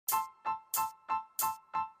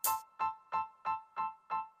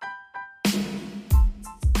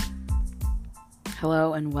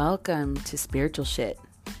Hello and welcome to Spiritual Shit,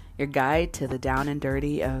 your guide to the down and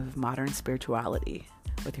dirty of modern spirituality,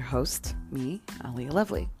 with your host, me, Aaliyah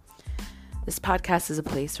Lovely. This podcast is a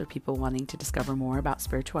place for people wanting to discover more about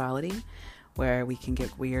spirituality, where we can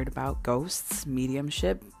get weird about ghosts,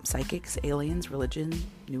 mediumship, psychics, aliens, religion,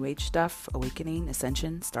 new age stuff, awakening,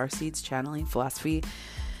 ascension, starseeds, channeling, philosophy,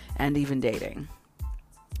 and even dating.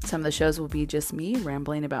 Some of the shows will be just me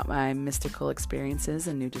rambling about my mystical experiences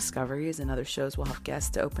and new discoveries, and other shows will have guests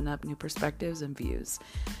to open up new perspectives and views.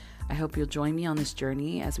 I hope you'll join me on this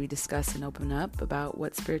journey as we discuss and open up about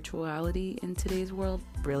what spirituality in today's world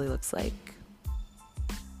really looks like.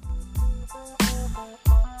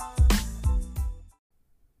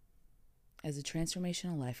 As a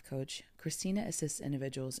transformational life coach, Christina assists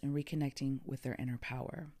individuals in reconnecting with their inner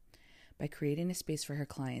power. By creating a space for her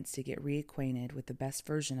clients to get reacquainted with the best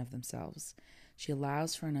version of themselves, she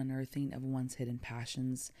allows for an unearthing of one's hidden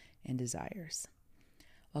passions and desires.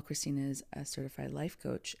 While Christina is a certified life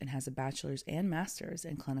coach and has a bachelor's and master's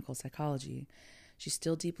in clinical psychology, she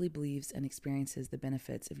still deeply believes and experiences the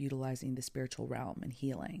benefits of utilizing the spiritual realm and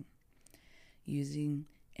healing. Using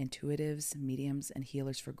intuitives, mediums, and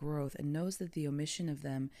healers for growth, and knows that the omission of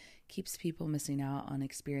them keeps people missing out on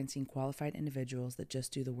experiencing qualified individuals that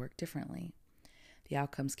just do the work differently. The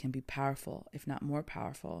outcomes can be powerful, if not more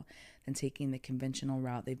powerful, than taking the conventional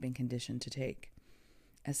route they've been conditioned to take.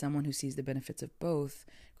 As someone who sees the benefits of both,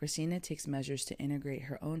 Christina takes measures to integrate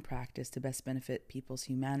her own practice to best benefit people's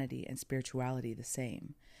humanity and spirituality the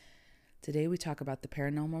same. Today we talk about the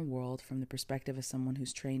paranormal world from the perspective of someone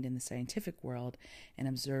who's trained in the scientific world and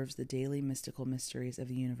observes the daily mystical mysteries of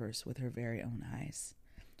the universe with her very own eyes.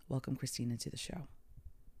 Welcome, Christina, to the show.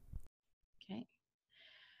 Okay.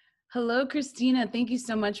 Hello, Christina. Thank you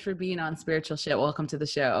so much for being on Spiritual Shit. Welcome to the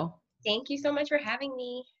show. Thank you so much for having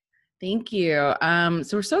me. Thank you.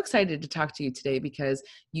 So we're so excited to talk to you today because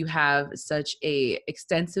you have such a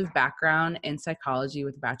extensive background in psychology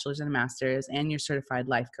with a bachelor's and a master's, and you're certified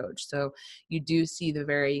life coach. So you do see the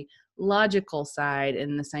very logical side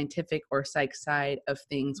and the scientific or psych side of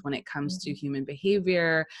things when it comes to human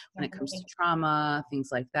behavior, when it comes to trauma, things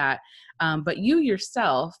like that. But you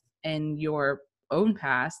yourself and your own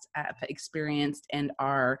past have experienced and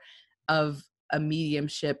are of a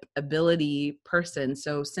mediumship ability person.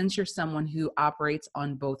 So since you're someone who operates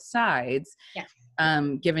on both sides,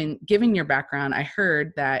 given your background, I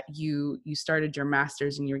heard that you started your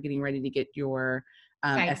master's and you were getting ready to get your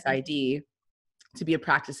SID to be a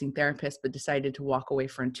practicing therapist, but decided to walk away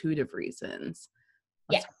for intuitive reasons.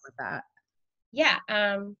 Let's talk about that. Yeah.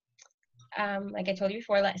 Like I told you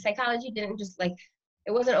before, psychology didn't just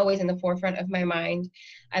it wasn't always in the forefront of my mind.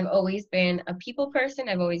 I've always been a people person.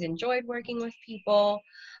 I've always enjoyed working with people.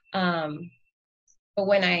 But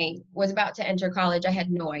when I was about to enter college, I had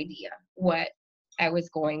no idea what I was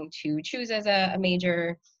going to choose as a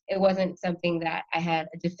major. It wasn't something that I had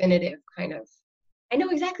a definitive kind of, I know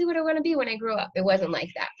exactly what I want to be when I grow up. It wasn't like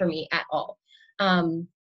that for me at all.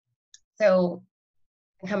 So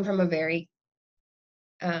I come from a very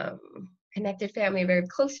connected family, a very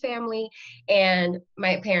close family, and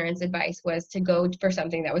my parents' advice was to go for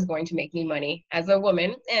something that was going to make me money as a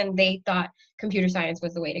woman, and they thought computer science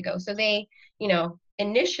was the way to go. So they,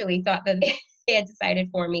 initially thought that they had decided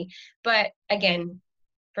for me. But again,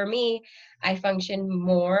 for me, I function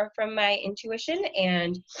more from my intuition,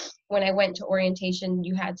 and when I went to orientation,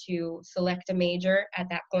 you had to select a major at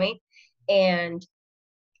that point, and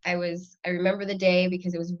I remember the day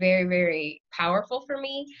because it was very, very powerful for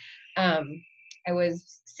me. I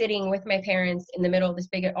was sitting with my parents in the middle of this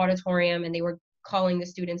big auditorium, and they were calling the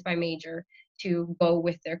students by major to go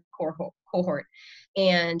with their cohort.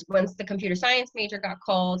 And once the computer science major got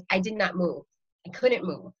called, I did not move. I couldn't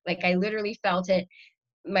move. I literally felt it.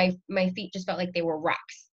 My feet just felt like they were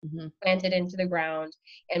rocks planted into the ground.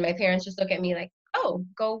 And my parents just look at me like, oh,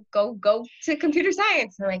 go to computer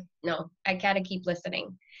science. And I'm like, no, I gotta keep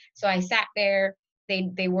listening. So I sat there.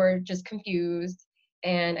 They were just confused.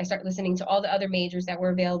 And I started listening to all the other majors that were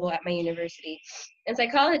available at my university. And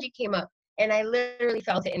psychology came up, and I literally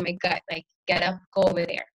felt it in my gut, like, get up, go over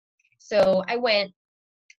there. So I went,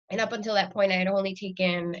 and up until that point, I had only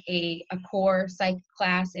taken a core psych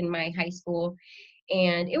class in my high school.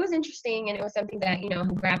 And it was interesting, and it was something that,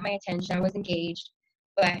 grabbed my attention. I was engaged,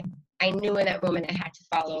 but I knew in that moment I had to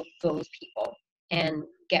follow those people and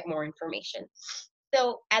get more information.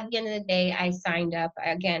 So at the end of the day, I signed up.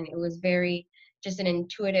 Again, it was very just an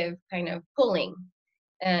intuitive kind of pulling,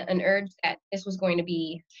 an urge that this was going to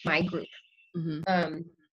be my group. And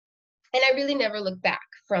I really never looked back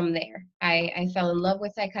from there. I fell in love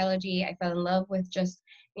with psychology. I fell in love with just,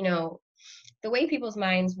 the way people's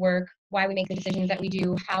minds work, why we make the decisions that we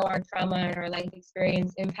do, how our trauma and our life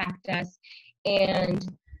experience impact us, and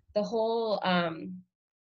the whole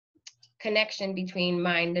connection between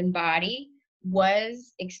mind and body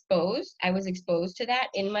was exposed. I was exposed to that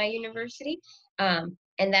in my university.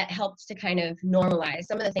 And that helps to kind of normalize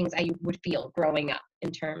some of the things I would feel growing up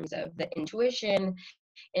in terms of the intuition,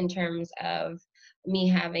 in terms of me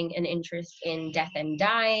having an interest in death and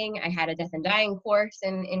dying. I had a death and dying course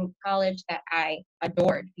in college that I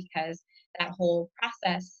adored because that whole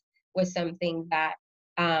process was something that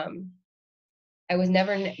I was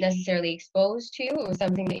never necessarily exposed to. It was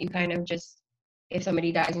something that you kind of just, if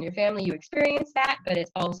somebody dies in your family, you experience that, but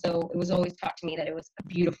it was always taught to me that it was a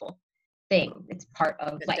beautiful thing. It's part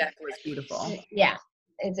of The life. death was beautiful. Yeah,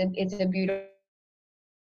 it's a beautiful.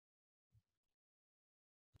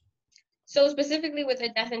 So specifically with the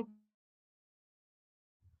death and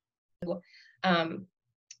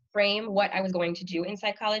frame what I was going to do in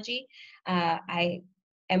psychology, I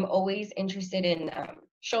am always interested in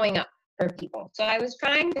showing up for people. So I was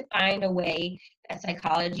trying to find a way that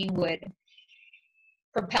psychology would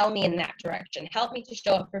propel me in that direction, help me to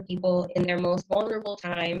show up for people in their most vulnerable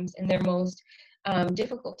times, in their most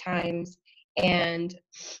difficult times. And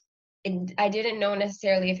I didn't know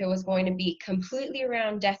necessarily if it was going to be completely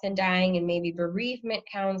around death and dying and maybe bereavement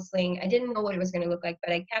counseling. I didn't know what it was going to look like,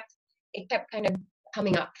 but it kept kind of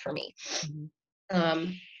coming up for me.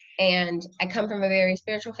 Mm-hmm. And I come from a very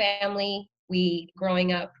spiritual family. We,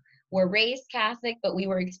 growing up, were raised Catholic, but we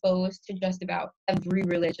were exposed to just about every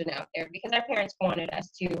religion out there because our parents wanted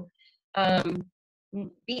us to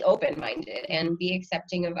be open-minded and be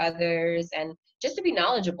accepting of others, and just to be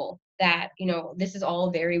knowledgeable that, you know, this is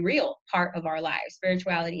all very real part of our lives.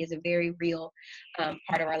 Spirituality is a very real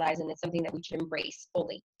part of our lives, and it's something that we should embrace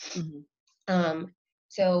fully. Mm-hmm.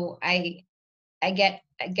 So I get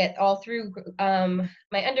all through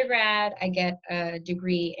my undergrad, I get a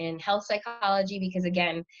degree in health psychology because,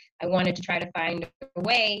 again, I wanted to try to find a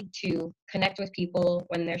way to connect with people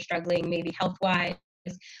when they're struggling, maybe health-wise.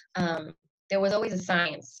 There was always a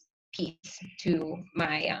science piece to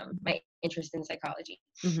my my interest in psychology.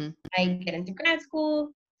 Mm-hmm. I get into grad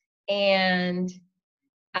school and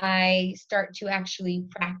I start to actually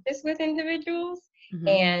practice with individuals. Mm-hmm.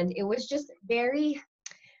 And it was just very,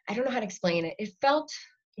 I don't know how to explain it. It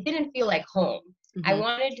didn't feel like home. Mm-hmm. I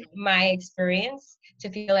wanted my experience to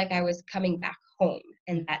feel like I was coming back home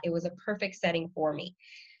and that it was a perfect setting for me,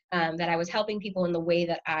 that I was helping people in the way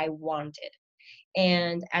that I wanted.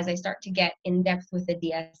 And as I start to get in depth with the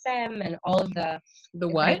DSM and all of the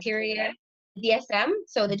criteria, DSM.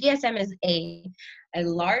 So the DSM is a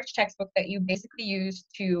large textbook that you basically use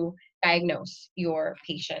to diagnose your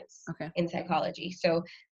patients in psychology. So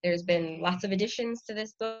there's been lots of additions to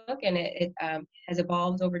this book, and it has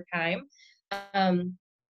evolved over time.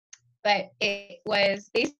 But it was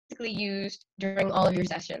basically used during all of your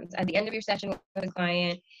sessions. At the end of your session with a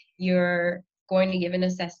client, you're going to give an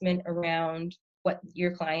assessment around what your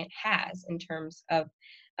client has in terms of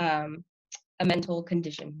a mental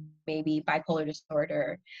condition, maybe bipolar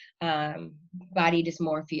disorder, body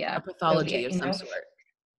dysmorphia, a pathology of some sort.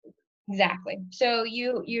 Exactly. So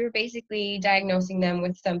you're basically diagnosing them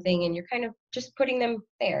with something, and you're kind of just putting them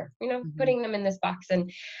there, you know, mm-hmm. putting them in this box,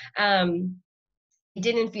 and it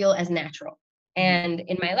didn't feel as natural. And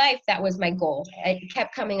in my life, that was my goal. It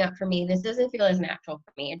kept coming up for me. This doesn't feel as natural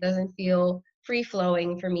for me. It doesn't feel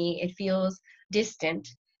free-flowing for me. It feels distant.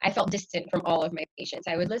 I felt distant from all of my patients.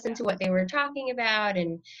 I would listen to what they were talking about,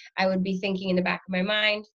 and I would be thinking in the back of my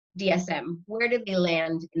mind, DSM, where did they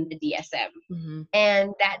land in the DSM? Mm-hmm.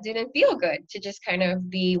 And that didn't feel good, to just kind of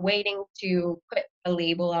be waiting to put a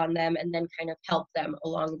label on them and then kind of help them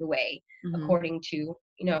along the way, mm-hmm. according to,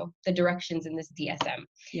 you know, the directions in this DSM.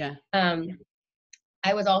 Yeah.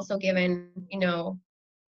 I was also given, you know,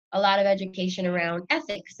 a lot of education around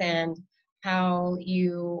ethics and how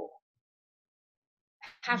you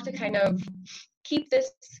have to kind of keep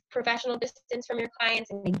this professional distance from your clients.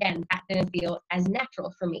 And again, that didn't feel as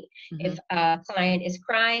natural for me. Mm-hmm. If a client is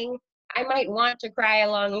crying, I might want to cry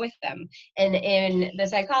along with them. And in the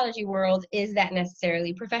psychology world, is that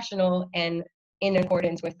necessarily professional and in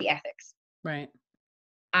accordance with the ethics? Right.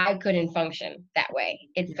 I couldn't function that way.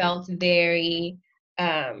 It felt very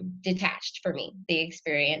detached for me, the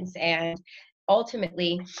experience. And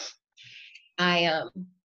ultimately,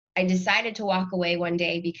 I decided to walk away one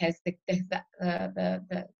day because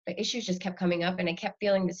the issues just kept coming up, and I kept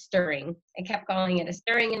feeling the stirring. I kept calling it a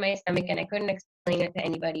stirring in my stomach, and I couldn't explain it to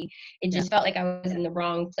anybody. It just felt like I was in the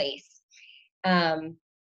wrong place. I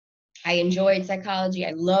enjoyed psychology.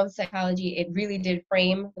 I loved psychology. It really did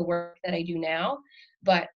frame the work that I do now.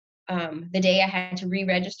 But the day I had to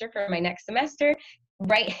re-register for my next semester,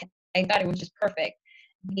 right, I thought it was just perfect.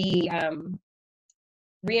 The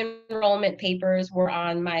re-enrollment papers were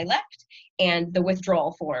on my left and the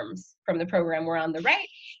withdrawal forms from the program were on the right.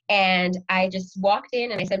 And I just walked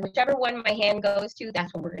in and I said, whichever one my hand goes to,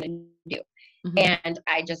 that's what we're going to do. Mm-hmm. And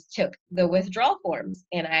I just took the withdrawal forms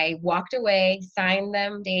and I walked away, signed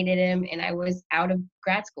them, dated them, and I was out of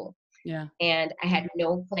grad school. Yeah. And I had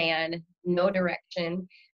no plan, no direction.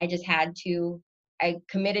 I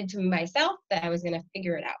committed to myself that I was going to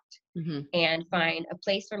figure it out. Mm-hmm. And find a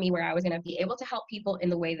place for me where I was going to be able to help people in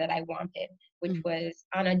the way that I wanted, which was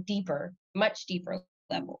on a deeper, much deeper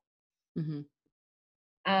level. Mm-hmm.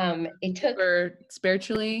 It took deeper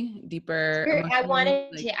spiritually, deeper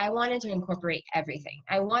emotionally. I wanted to incorporate everything.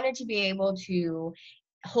 I wanted to be able to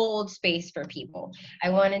hold space for people. I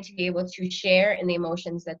wanted to be able to share in the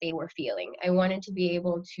emotions that they were feeling. I wanted to be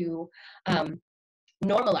able to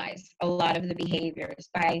normalize a lot of the behaviors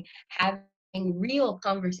by having real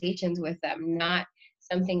conversations with them, not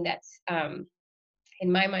something that's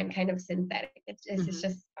in my mind kind of synthetic. It's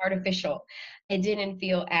just artificial. It didn't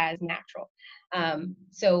feel as natural.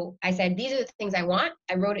 So I said, these are the things I want.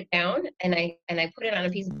 I wrote it down and I put it on a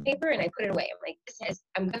piece of paper and I put it away. I'm like,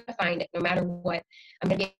 I'm gonna find it no matter what. I'm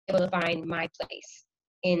gonna be able to find my place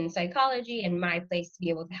in psychology and my place to be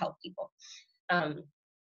able to help people.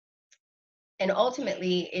 And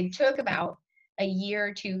ultimately, it took about a year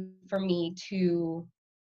or two for me to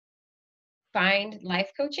find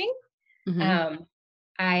life coaching.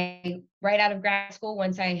 I, right out of grad school,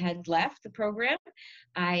 once I had left the program,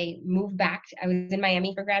 I moved back. I was in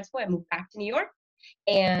Miami for grad school. I moved back to New York,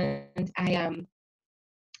 and I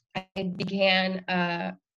began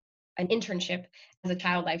an internship as a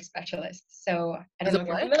child life specialist. So I don't know if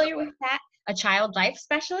you're familiar with that, a child life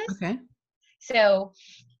specialist. Okay. So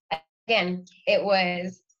again,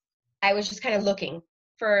 I was just kind of looking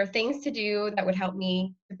for things to do that would help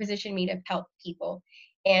me, to position me to help people.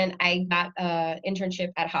 And I got an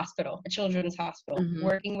internship at a hospital, a children's hospital,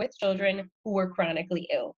 working with children who were chronically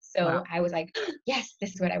ill. So I was like, yes,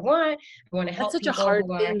 this is what I want. I want to help people. That's such a hard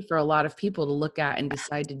thing for a lot of people to look at and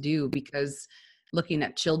decide to do, because looking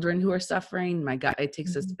at children who are suffering, my God, it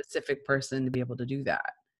takes a specific person to be able to do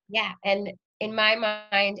that. Yeah. And in my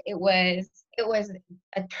mind, it was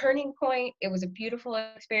a turning point. It was a beautiful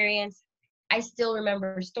experience. I still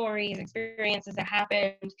remember stories, experiences that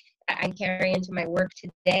happened I carry into my work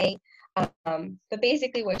today. But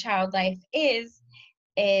basically what child life is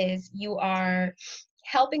you are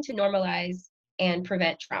helping to normalize and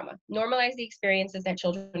prevent trauma. Normalize the experiences that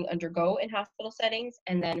children undergo in hospital settings,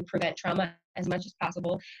 and then prevent trauma as much as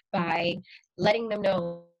possible by letting them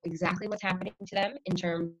know exactly what's happening to them in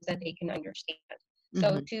terms that they can understand.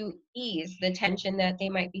 So to ease the tension that they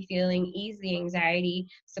might be feeling, ease the anxiety,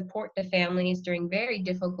 support the families during very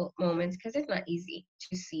difficult moments, because it's not easy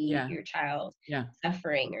to see your child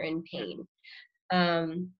suffering or in pain.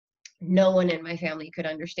 No one in my family could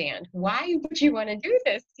understand. Why would you want to do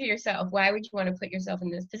this to yourself? Why would you want to put yourself in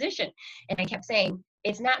this position? And I kept saying,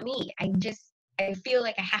 it's not me. I feel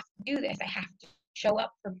like I have to do this. I have to show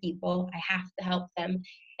up for people. I have to help them.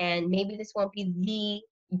 And maybe this won't be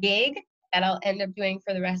the gig that I'll end up doing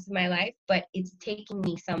for the rest of my life, but it's taking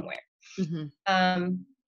me somewhere. So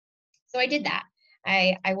I did that.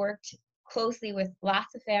 I worked closely with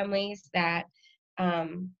lots of families that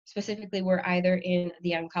specifically were either in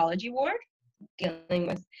the oncology ward, dealing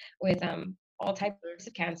with all types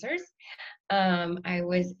of cancers. I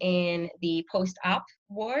was in the post-op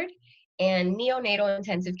ward and neonatal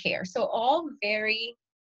intensive care. So all very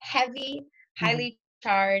heavy, highly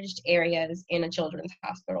charged areas in a children's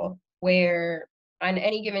hospital, where on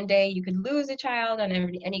any given day you could lose a child, on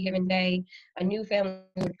any given day a new family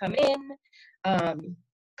would come in.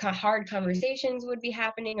 Hard conversations would be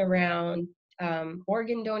happening around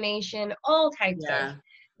organ donation, all types of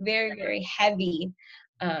very, very heavy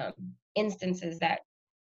instances that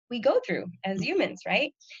we go through as humans,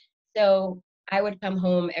 right? So I would come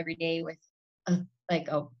home every day with like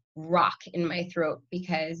a rock in my throat,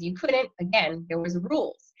 because you couldn't, again, there was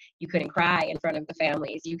rules. You couldn't cry in front of the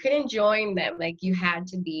families. You couldn't join them. Like, you had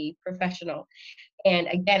to be professional. And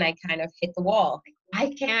again, I kind of hit the wall. Like,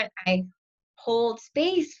 why can't I hold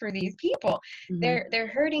space for these people?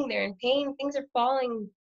 They're hurting, they're in pain, things are falling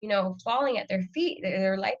at their feet,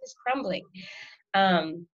 their life is crumbling.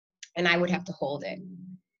 And I would have to hold it.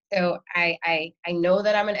 So I know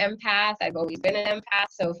that I'm an empath. I've always been an empath.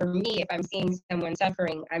 So for me, if I'm seeing someone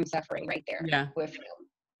suffering, I'm suffering right there with them.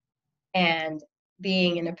 And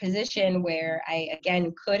being in a position where I,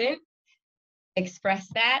 again, couldn't express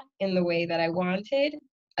that in the way that I wanted,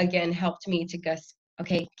 again, helped me to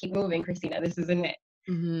okay, keep moving, Christina. This isn't it.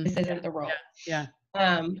 Mm-hmm. This isn't the role. Yeah.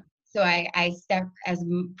 So I stepped, as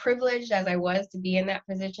privileged as I was to be in that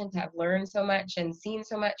position, to have learned so much and seen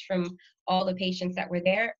so much from all the patients that were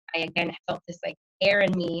there. I again felt this like air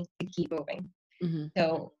in me to keep moving. Mm-hmm.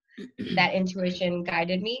 So that intuition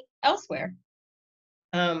guided me elsewhere.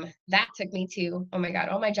 That took me to, oh my God,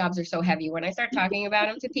 all my jobs are so heavy. When I start talking about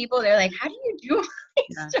them to people, they're like, how do you do all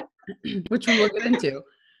these jobs? Which we will get into.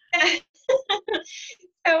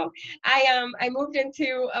 So I moved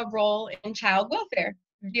into a role in child welfare,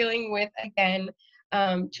 dealing with, again,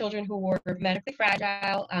 children who were medically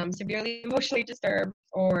fragile, severely emotionally disturbed,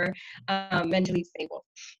 or mentally stable.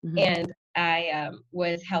 Mm-hmm. And I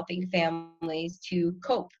was helping families to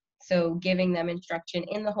cope. So giving them instruction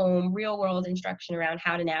in the home, real world instruction around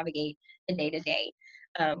how to navigate the day to day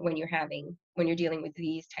when you're dealing with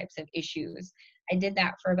these types of issues. I did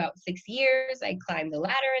that for about 6 years. I climbed the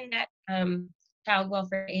ladder in that child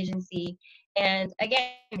welfare agency, and again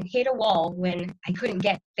hit a wall when I couldn't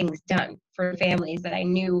get things done for families that I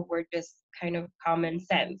knew were just kind of common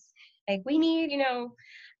sense. Like, we need,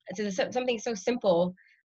 something so simple,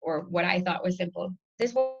 or what I thought was simple.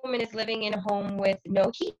 This woman is living in a home with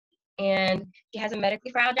no heat, and she has a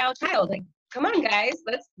medically fragile child. Like, come on, guys,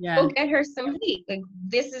 let's go get her some heat. Like,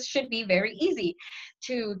 should be very easy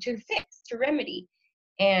to fix, to remedy.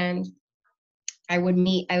 And I would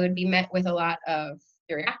be met with a lot of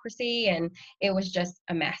bureaucracy, and it was just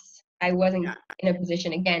a mess. I wasn't in a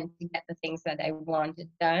position, again, to get the things that I wanted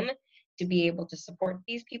done, to be able to support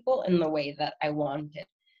these people in the way that I wanted.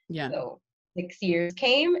 So 6 years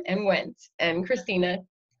came and went, and Christina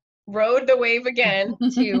rode the wave again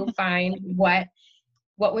to find what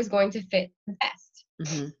was going to fit best.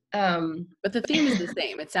 Mm-hmm. But the theme is the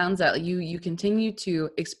same. It sounds like you continue to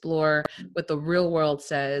explore what the real world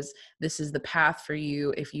says. This is the path for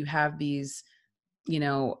you if you have these,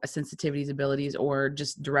 sensitivities, abilities, or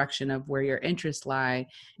just direction of where your interests lie.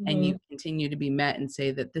 Mm-hmm. And you continue to be met and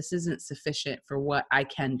say that this isn't sufficient for what I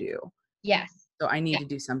can do. Yes. So I need to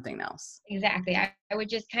do something else. Exactly. I would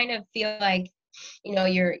just kind of feel like, you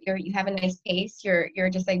have a nice pace. You're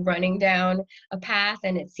just like running down a path,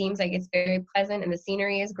 and it seems like it's very pleasant, and the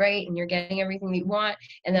scenery is great, and you're getting everything you want.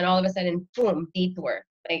 And then all of a sudden, boom, detour.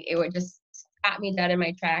 Like, it would just stop me dead in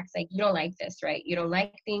my tracks. Like, you don't like this, right? You don't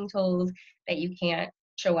like being told that you can't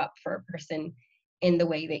show up for a person in the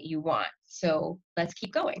way that you want. So let's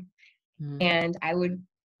keep going. Mm-hmm. And I would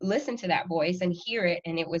listen to that voice and hear it,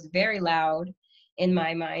 and it was very loud in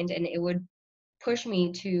my mind, and it would push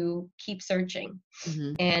me to keep searching.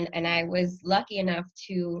 Mm-hmm. And I was lucky enough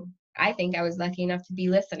to be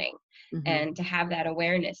listening. Mm-hmm. And to have that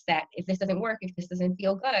awareness that if this doesn't work, if this doesn't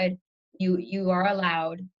feel good, you are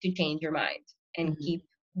allowed to change your mind and mm-hmm. keep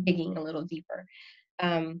digging a little deeper.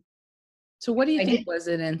 So what do you think was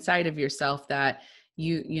it inside of yourself that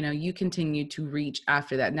you continue to reach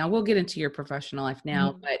after that? Now we'll get into your professional life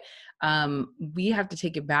now, mm-hmm. but we have to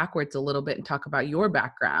take it backwards a little bit and talk about your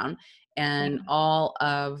background and all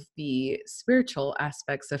of the spiritual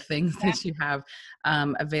aspects of things that you have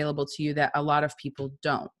available to you that a lot of people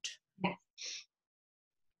don't. Yes.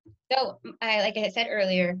 So, like I said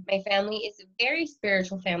earlier, my family is a very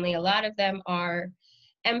spiritual family. A lot of them are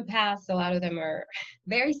empaths. A lot of them are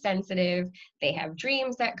very sensitive. They have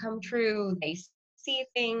dreams that come true. They see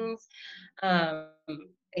things.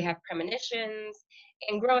 They have premonitions.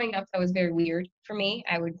 And growing up, that was very weird for me.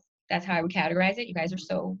 That's how I would categorize it. You guys are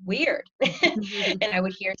so weird. And I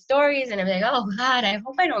would hear stories, and I'm like, oh God, I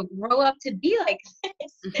hope I don't grow up to be like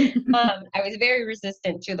this. I was very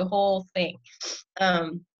resistant to the whole thing.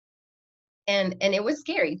 And it was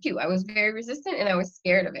scary too. I was very resistant, and I was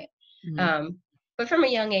scared of it. Mm-hmm. But from a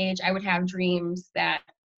young age, I would have dreams that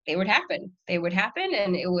they would happen. They would happen,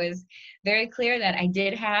 and it was very clear that I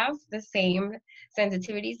did have the same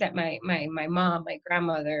sensitivities that my mom, my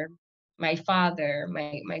grandmother, my father,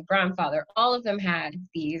 my grandfather, all of them had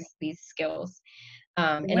these skills.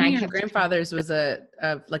 One of your grandfathers was a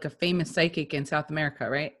famous psychic in South America,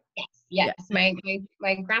 right? Yes. My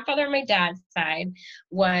grandfather on my dad's side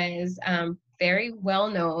was very well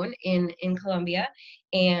known in Colombia,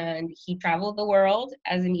 and he traveled the world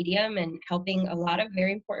as a medium and helping a lot of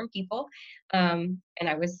very important people. And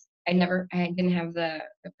I didn't have the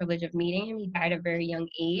privilege of meeting him. He died at a very young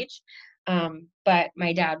age. But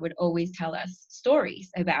my dad would always tell us stories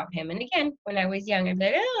about him. And again, when I was young, I'd be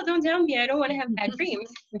like, oh, don't tell me, I don't want to have bad dreams.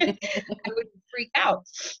 I would freak out.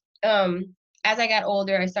 As I got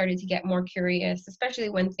older, I started to get more curious, especially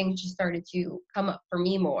when things just started to come up for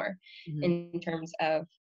me more, mm-hmm. in terms of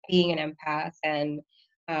being an empath and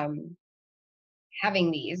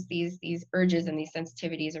having these urges and these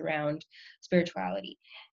sensitivities around spirituality,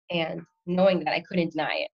 and knowing that I couldn't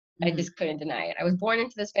deny it. I Mhm. just couldn't deny it. I was born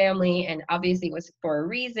into this family, and obviously it was for a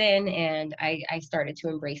reason. And I started to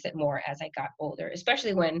embrace it more as I got older,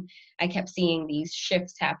 especially when I kept seeing these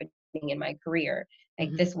shifts happening in my career. Like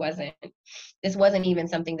Mhm. this wasn't even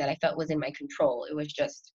something that I felt was in my control. It was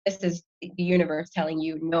just, this is the universe telling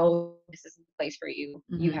you, no, this isn't the place for you.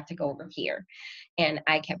 You Mhm. have to go over here. And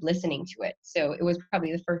I kept listening to it. So it was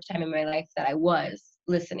probably the first time in my life that I was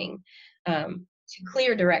listening to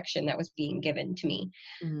clear direction that was being given to me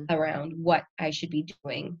Mhm. around what I should be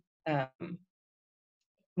doing um,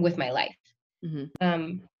 with my life. Mhm.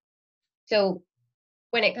 Um, so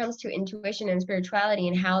when it comes to intuition and spirituality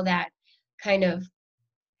and how that kind of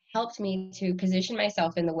helped me to position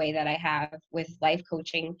myself in the way that I have with life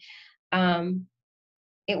coaching, um,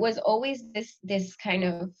 it was always this kind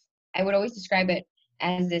of, I would always describe it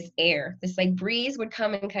as this air, this like breeze would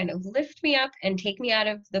come and kind of lift me up and take me out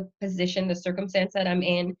of the position, the circumstance that I'm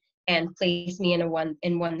in, and place me in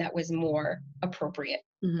one that was more appropriate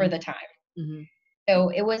for Mhm. the time. Mhm. So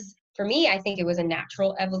it was, for me, I think it was a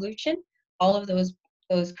natural evolution. All of those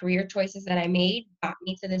career choices that I made got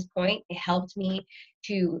me to this point. It helped me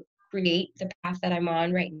to create the path that I'm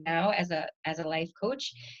on right now as a life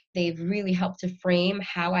coach. They've really helped to frame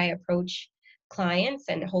how I approach clients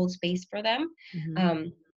and hold space for them. Mhm.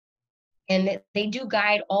 Um, and they do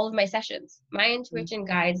guide all of my sessions. My Mhm. intuition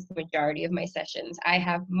guides the majority of my sessions. I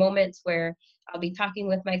have moments where I'll be talking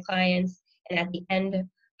with my clients, and at the end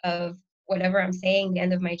of whatever I'm saying, the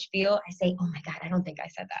end of my spiel, I say, "Oh my God, I don't think I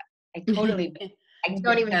said that. I don't You're even think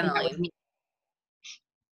that was channeling. me.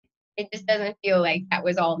 It just doesn't feel like that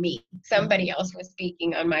was all me. Mhm. Somebody else was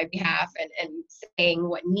speaking on my behalf and saying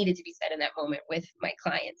what needed to be said in that moment with my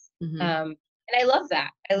clients." Mhm. And I love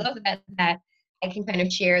that. I love that I can kind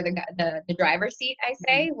of share the driver's seat, I Mhm.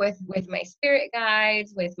 say, with my spirit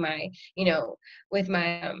guides, with my, with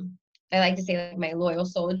my I like to say, like, my loyal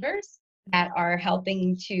soldiers that are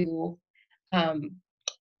helping to um,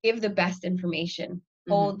 give the best information,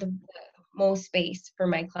 Mhm. hold the most space for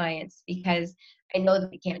my clients, because I know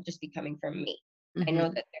that it can't just be coming from me. I Mhm. know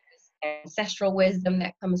that there's ancestral wisdom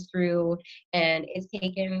that comes through, and it's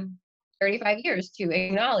taken 35 years to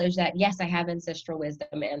acknowledge that, yes, I have ancestral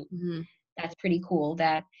wisdom, and Mhm. that's pretty cool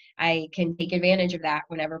that I can take advantage of that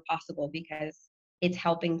whenever possible, because it's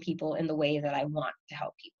helping people in the way that I want to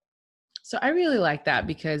help people. So I really like that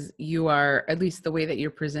because you are, at least the way that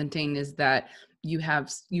you're presenting is that you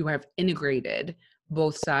have integrated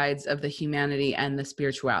both sides of the humanity and the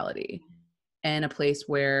spirituality in a place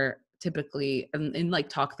where typically in like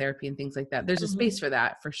talk therapy and things like that, there's a space Mhm. for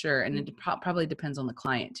that for sure, and it probably depends on the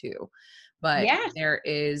client too, but Yes. there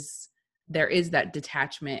is that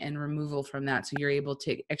detachment and removal from that, so you're able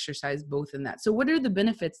to exercise both in that. So what are the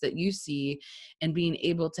benefits that you see in being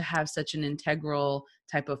able to have such an integral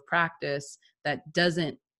type of practice that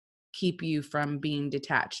doesn't keep you from being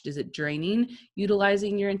detached? Is it draining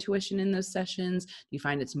utilizing your intuition in those sessions? Do you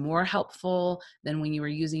find it's more helpful than when you were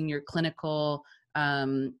using your clinical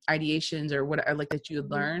ideations or what, or like that you had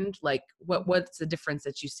Mhm. learned? Like what's the difference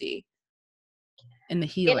that you see in the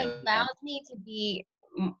It healing? allows me to be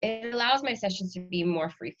it allows my sessions to be more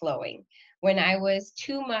free flowing. When I was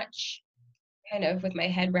too much kind of with my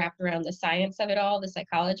head wrapped around the science of it all, the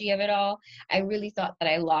psychology of it all, I really thought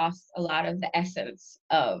that I lost a lot of the essence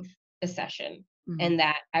of the session, Mm-hmm. and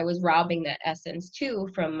that I was robbing that essence too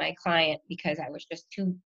from my client because I was just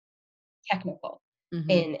too technical Mm-hmm.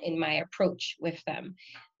 in my approach with them.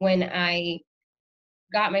 When I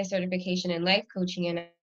got my certification in life coaching, and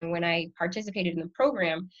when I participated in the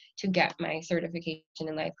program to get my certification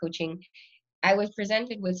in life coaching, I was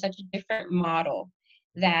presented with such a different model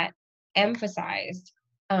that emphasized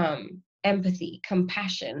empathy,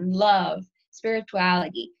 compassion, love,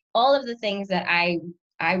 spirituality, all of the things that I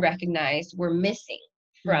recognized were missing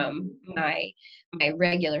Mm-hmm. from my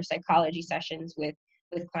regular psychology sessions with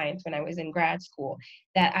clients when I was in grad school.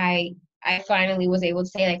 That I finally was able to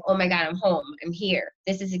say, like, oh my God, I'm home, I'm here.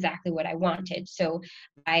 This is exactly what I wanted. So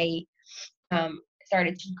I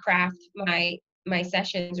started to craft my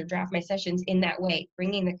sessions, or draft my sessions in that way,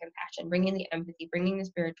 bringing the compassion, bringing the empathy, bringing the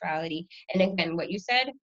spirituality. And again, what you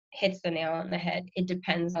said hits the nail on the head. It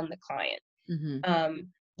depends on the client. Mm-hmm. Um,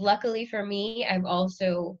 Luckily for me, I've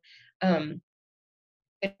also um,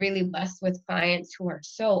 been really blessed with clients who are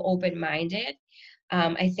so open-minded.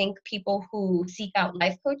 I think people who seek out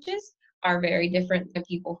life coaches are very different than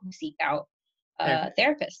people who seek out There. a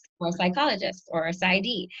therapist or a psychologist or a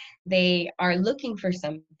PsyD. They are looking for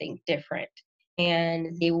something different,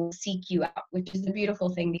 and they will seek you out, which is a beautiful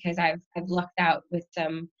thing, because I've lucked out with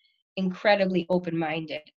some incredibly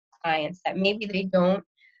open-minded clients that maybe they don't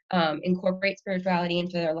incorporate spirituality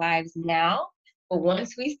into their lives now, but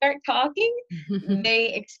once we start talking,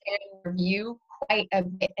 they expand their view quite a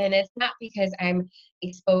bit. And it's not because I'm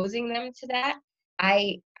exposing them to that.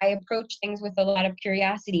 I approach things with a lot of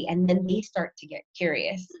curiosity, and then they start to get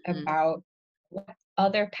curious about what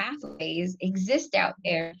other pathways exist out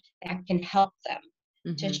there that can help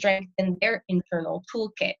them to strengthen their internal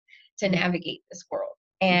toolkit to navigate this world.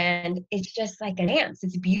 And it's just like a dance.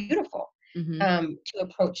 It's beautiful to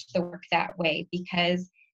approach the work that way, because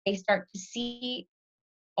they start to see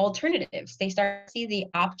alternatives. They start to see the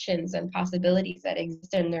options and possibilities that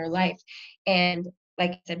exist in their life. And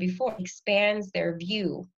like I said before, expands their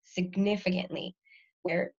view significantly,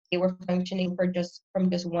 where they were functioning from just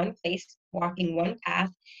one place, walking one path,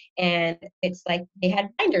 and it's like they had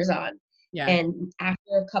blinders on. Yeah. And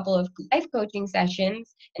after a couple of life coaching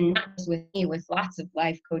sessions, and not just with me, with lots of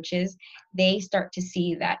life coaches, they start to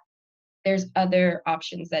see that there's other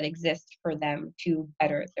options that exist for them to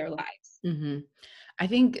better their lives. I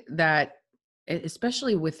think that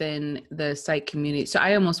especially within the psych community. So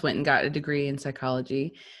I almost went and got a degree in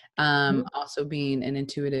psychology. Also being an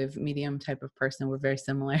intuitive medium type of person, we're very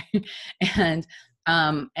similar. and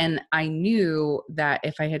I knew that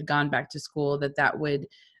if I had gone back to school, that would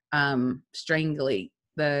strangulate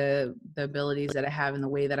the abilities that I have and the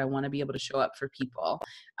way that I want to be able to show up for people.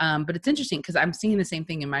 But it's interesting because I'm seeing the same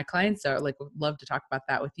thing in my clients. So like, would love to talk about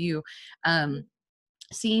that with you.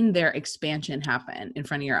 Seeing their expansion happen in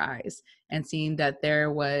front of your eyes, and seeing that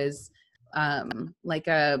there was like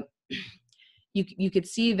a, you could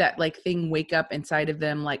see that like thing wake up inside of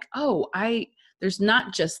them, like, oh, there's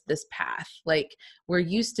not just this path. Like, we're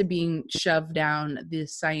used to being shoved down the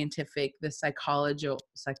scientific, the psychological,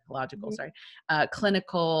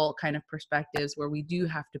 clinical kind of perspectives, where we do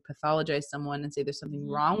have to pathologize someone and say there's something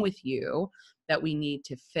wrong with you that we need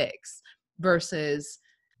to fix, versus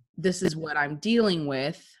this is what I'm dealing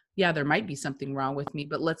with. Yeah, there might be something wrong with me,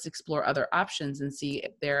 but let's explore other options and see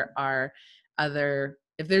if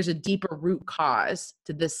if there's a deeper root cause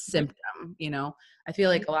to this symptom. I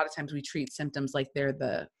feel like a lot of times we treat symptoms like they're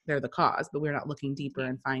the cause, but we're not looking deeper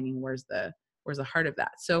and finding where's the heart of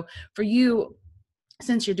that. So for you,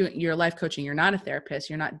 since you're doing your life coaching, you're not a therapist,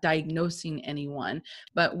 you're not diagnosing anyone,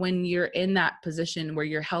 but when you're in that position where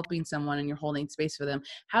you're helping someone and you're holding space for them,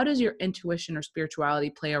 how does your intuition or spirituality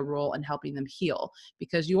play a role in helping them heal?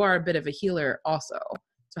 Because you are a bit of a healer also.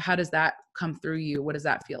 So how does that come through you? What does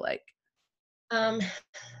that feel like?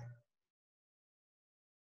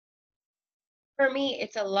 For me,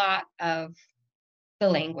 it's a lot of the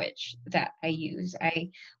language that I use.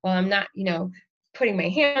 I'm not, putting my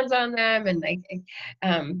hands on them and like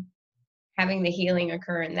having the healing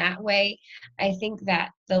occur in that way. I think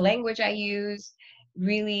that the language I use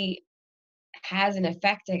really has an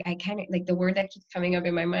effect. I kind of like the word that keeps coming up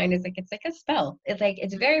in my mind is like, it's like a spell.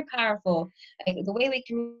 It's very powerful. Like, the way we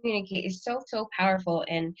communicate is so, so powerful.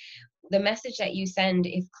 And the message that you send,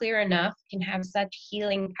 if clear enough, can have such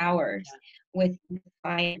healing powers with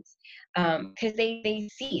clients, because they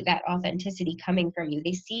see that authenticity coming from you.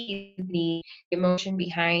 They see the emotion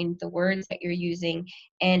behind the words that you're using,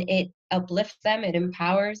 and it uplifts them, it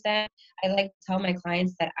empowers them. I like to tell my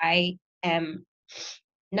clients that I am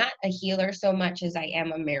not a healer so much as I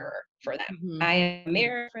am a mirror for them. I am a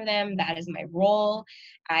mirror for them. That is my role.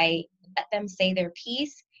 I let them say their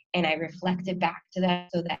piece, and I reflect it back to them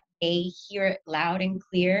so that they hear it loud and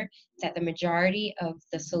clear, that the majority of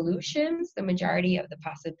the solutions, the majority of the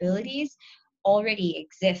possibilities already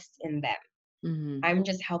exist in them. I'm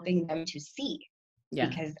just helping them to see,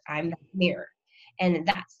 because I'm the mirror. And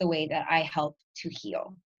that's the way that I help to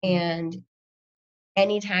heal. And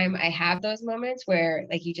anytime I have those moments where,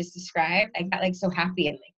 like you just described, I got like so happy,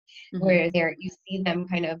 and like where you see them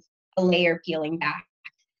kind of a layer peeling back,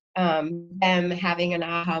 them having an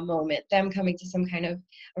aha moment, them coming to some kind of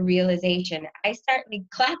a realization, I start like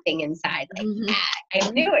clapping inside, like, yeah, I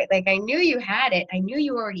knew it. Like, I knew you had it. I knew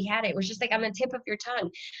you already had it. It was just like on the tip of your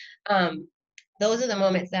tongue. Those are the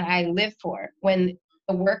moments that I live for, when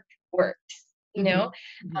the work works, and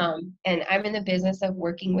I'm in the business of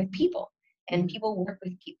working with people, and people work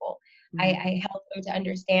with people. I help them to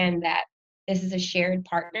understand that this is a shared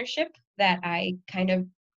partnership that I kind of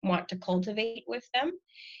want to cultivate with them.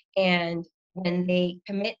 And when they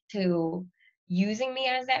commit to using me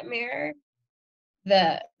as that mirror,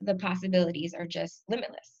 the possibilities are just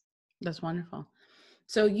limitless. That's wonderful.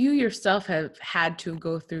 So you yourself have had to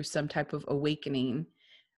go through some type of awakening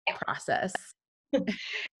process.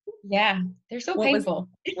 Yeah, they're so painful.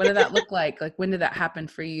 What did that look like? Like, when did that happen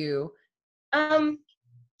for you?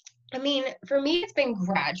 I mean, for me, it's been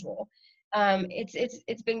gradual.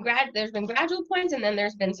 It's been there's been gradual points, and then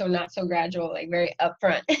there's been some not so gradual, like very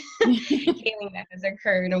upfront healing that has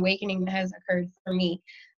occurred, awakening that has occurred for me.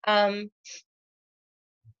 Um,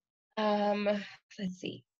 um, let's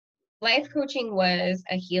see. Life coaching was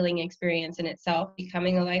a healing experience in itself.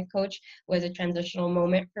 Becoming a life coach was a transitional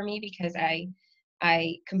moment for me because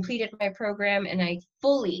I completed my program and I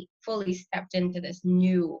fully stepped into this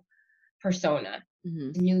new persona,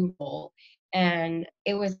 Mm-hmm. new role. And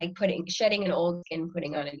it was like shedding an old skin,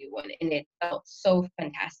 putting on a new one. And it felt so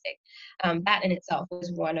fantastic. That in itself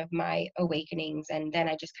was one of my awakenings. And then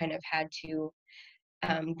I just kind of had to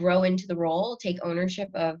grow into the role, take ownership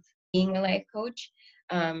of being a life coach,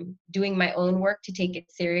 doing my own work to take it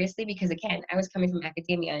seriously. Because again, I was coming from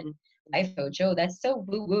academia and life coach. Oh, that's so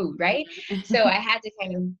woo woo, right? So I had to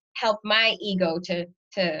kind of help my ego to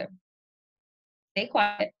stay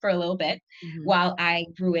quiet for a little bit Mm-hmm. while I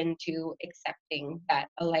grew into accepting that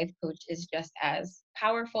a life coach is just as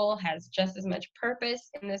powerful, has just as much purpose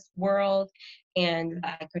in this world, and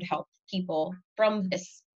that I could help people from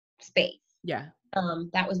this space. Yeah.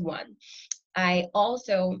 That was one. I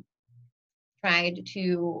also tried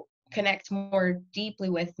to connect more deeply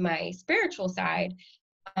with my spiritual side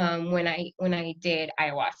when I did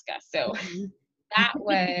ayahuasca. So Mm-hmm. that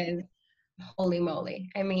was holy moly.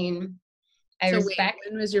 I mean, I So wait, respect.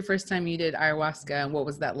 when was your first time you did ayahuasca and what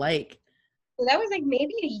was that like? So that was like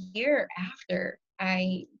maybe a year after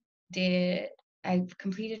did I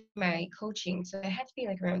completed my coaching. So it had to be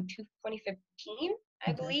like around 2015,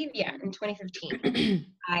 I believe. Yeah, in 2015.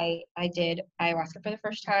 Okay. I did ayahuasca for the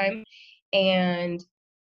first time, and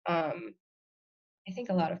um, I think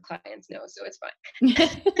a lot of clients know, so it's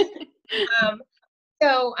fine. um,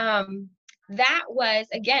 so that was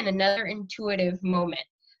again another intuitive moment.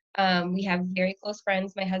 We have very close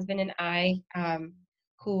friends, my husband and I,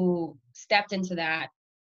 who stepped into that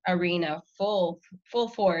arena full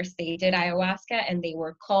force. They did ayahuasca, and they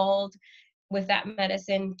were called with that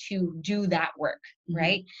medicine to do that work, Mm-hmm.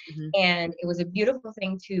 right? Mm-hmm. And it was a beautiful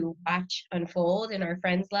thing to watch unfold in our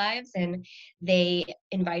friends' lives. And they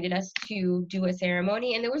invited us to do a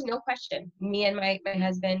ceremony, and there was no question. Me and my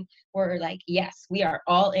husband were like, yes, we are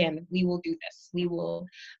all in. We will do this. We will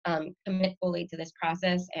commit fully to this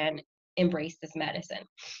process and embrace this medicine.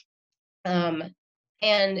 Um,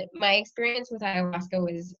 and my experience with ayahuasca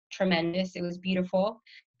was tremendous. It was beautiful.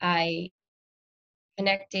 I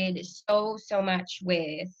connected so much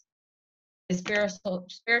with the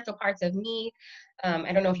spiritual parts of me.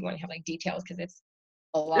 I don't know if you want to have like details because it's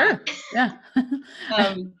a lot. Sure. Yeah.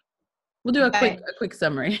 um, We'll do but a quick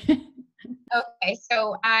summary. okay,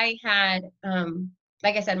 so I had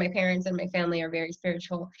like I said, my parents and my family are very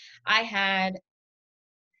spiritual. I had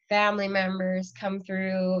family members come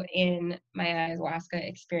through in my ayahuasca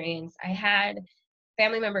experience. I had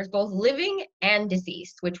family members both living and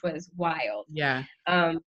deceased, which was wild. Yeah.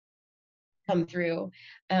 Um, come through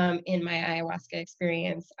in my ayahuasca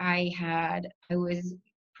experience. I was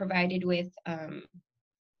provided with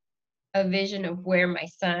a vision of where my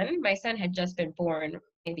son had just been born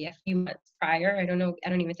maybe a few months prior. I don't know. I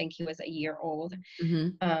don't even think he was a year old.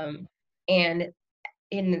 Mm-hmm. And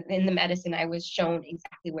in the medicine, I was shown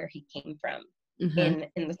exactly where he came from Mm-hmm.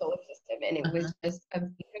 in the solar system, and it Uh-huh. was just a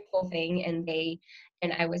beautiful thing.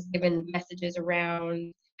 And I was given messages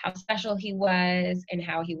around how special he was and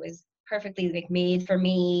how he was perfectly like made for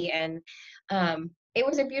me. And it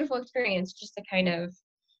was a beautiful experience just to kind of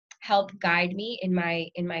help guide me in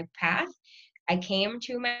my path. I came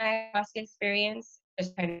to my ayahuasca experience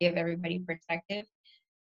just kind of give everybody perspective,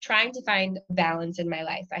 trying to find balance in my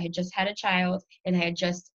life. I had just had a child, and I had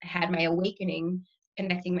just had my awakening,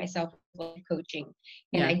 connecting myself with coaching.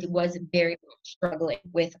 And Yeah. I was very much struggling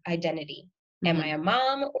with identity. Am I Mm-hmm. a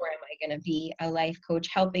mom, or am I going to be a life coach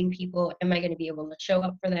helping people? Am I going to be able to show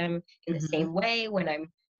up for them in the Mm-hmm. same way when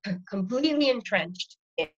I'm completely entrenched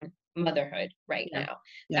in motherhood right Yeah. now?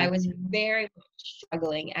 So I Yeah. was very much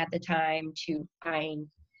struggling at the time to find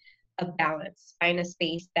a balance, find a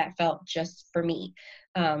space that felt just for me.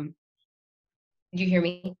 Um, do you hear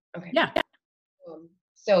me? Okay. Yeah.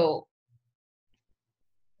 So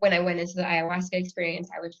when I went into the ayahuasca experience,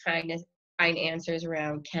 I was trying to find answers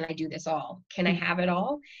around, can I do this all? Can I have it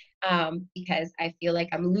all? Because I feel like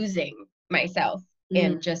I'm losing myself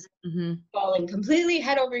and just Mm-hmm. falling completely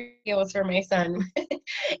head over heels for my son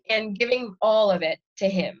and giving all of it to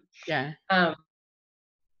him. Yeah. Um,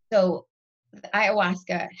 so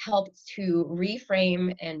ayahuasca helped to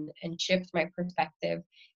reframe and shift my perspective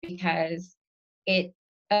because it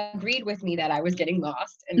agreed with me that I was getting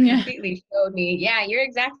lost and Yeah. completely showed me, yeah, you're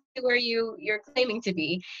exactly where you're claiming to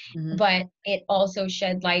be. Mm-hmm. But it also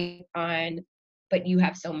shed light on, but you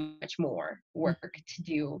have so much more Mm-hmm. work to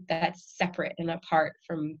do that's separate and apart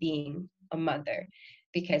from being a mother,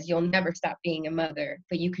 because you'll never stop being a mother,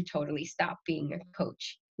 but you could totally stop being a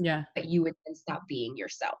coach, Yeah. but you would then stop being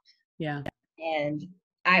yourself. Yeah. And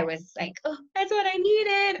I was like, oh, that's what I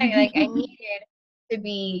needed. I needed to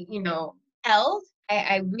be, held.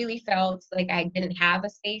 I really felt like I didn't have a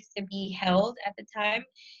space to be held at the time.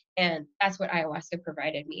 And that's what ayahuasca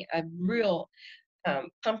provided me, a real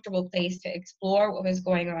comfortable place to explore what was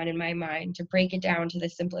going on in my mind, to break it down to the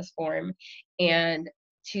simplest form, and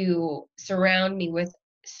to surround me with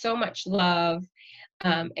so much love,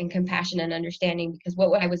 and compassion and understanding, because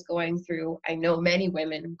what I was going through, I know many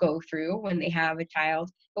women go through when they have a child,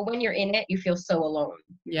 but when you're in it, you feel so alone.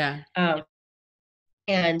 Yeah.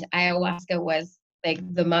 And ayahuasca was like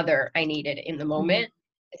the mother I needed in the moment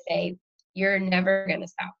to say, you're never going to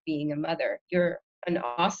stop being a mother. You're an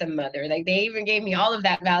awesome mother. Like, they even gave me all of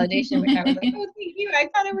that validation, which I was like, oh, thank you. I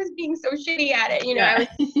thought I was being so shitty at it. Yeah. I was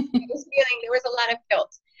feeling there was a lot of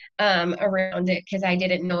guilt around it, because I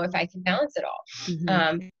didn't know if I could balance it all.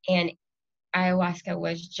 Mm-hmm. And ayahuasca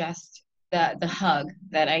was just the hug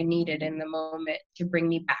that I needed in the moment to bring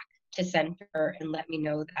me back to center and let me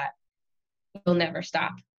know that you'll never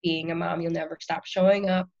stop being a mom. You'll never stop showing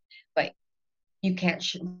up, but you can't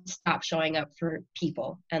stop showing up for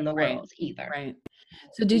people and the Right. world either. Right.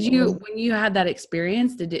 So did you, when you had that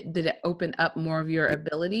experience, did it open up more of your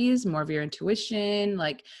abilities, more of your intuition?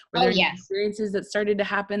 Like, were Oh, there any yes. experiences that started to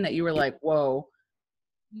happen that you were like, whoa?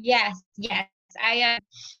 Yes. I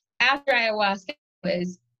after ayahuasca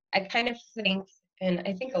I kind of think, and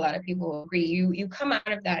I think a lot of people will agree, you come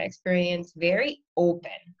out of that experience very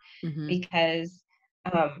open, Mm-hmm. because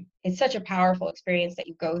it's such a powerful experience that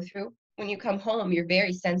you go through. When you come home, you're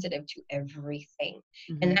very sensitive to everything.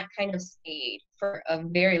 Mm-hmm. And that kind of stayed for a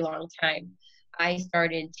very long time. I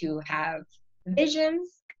started to have visions.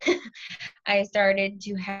 I started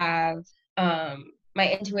to have,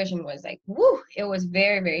 my intuition was like, woo, it was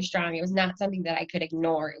very, very strong. It was not something that I could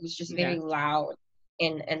ignore. It was just Yeah. very loud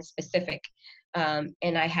and specific. And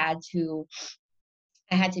I had to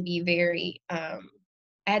be very,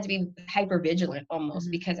 I had to be hyper vigilant almost,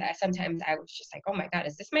 Mm-hmm. because sometimes I was just like, oh my God,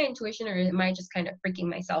 is this my intuition, or am I just kind of freaking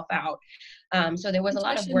myself out? So there was a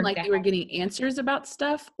lot of Intuition, work like that you were getting answers about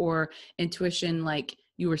stuff, or intuition, like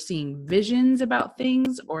you were seeing visions about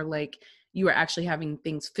things, or like you were actually having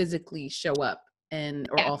things physically show up, or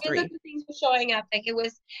yeah, all three? physical things were showing up. Like, it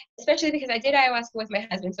was, especially because I did ayahuasca with my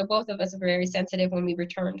husband, so both of us are very sensitive when we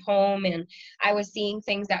returned home, and I was seeing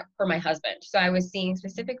things that for my husband. So I was seeing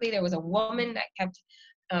specifically, there was a woman that kept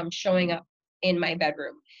showing up in my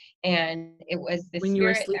bedroom, and it was the When you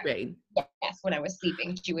were spirit that, sleeping? yes, when I was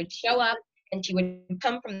sleeping, she would show up and she would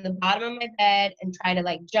come from the bottom of my bed and try to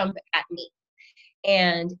like jump at me.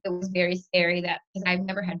 And it was very scary, that because I've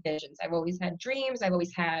never had visions. I've always had dreams. I've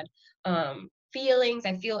always had feelings.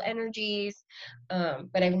 I feel energies,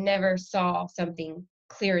 but I've never saw something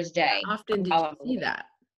clear as day How often did while you I'm see awake. that?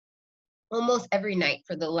 Almost every night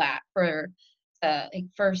for like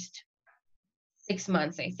first 6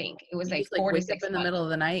 months, I think it was You like just like four to wake up six in the months. middle of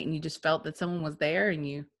the night and you just felt that someone was there and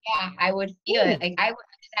you. Yeah, I would feel it. Ooh. Like,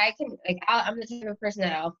 I can, like, I'm the type of person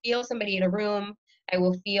that I'll feel somebody in a room. I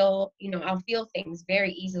will feel, I'll feel things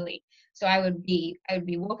very easily. So I would be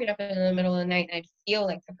woken up in the middle of the night, and I'd feel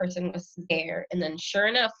like the person was there. And then sure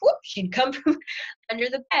enough, whoop, she'd come from under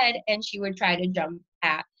the bed, and she would try to jump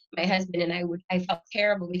at my husband. And I felt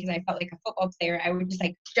terrible, because I felt like a football player. I would just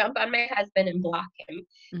like jump on my husband and block him,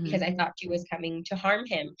 Mm-hmm. because I thought she was coming to harm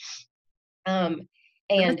him. Um,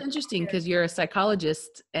 But that's and interesting because you're a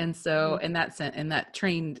psychologist, and so Mhm. in that sense, in that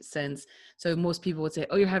trained sense, so most people would say,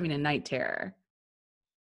 "Oh, you're having a night terror."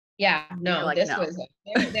 Yeah, And you're no, like, this "No." was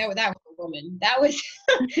that was a woman. That was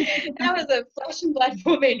that was a flesh and blood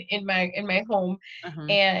woman in my home, Uh-huh.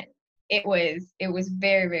 and it was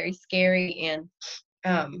very, very scary. And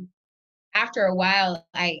um, after a while,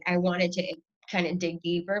 I wanted to kind of dig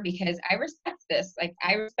deeper, because I respect this. Like,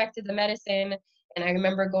 I respected the medicine, and I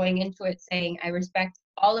remember going into it saying, I respect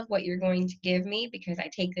all of what you're going to give me, because I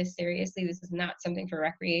take this seriously. This is not something for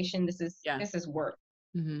recreation. This is Yeah. this is work.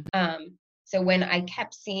 Mm-hmm. So when I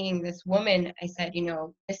kept seeing this woman, I said,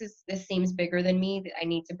 this seems bigger than me. That I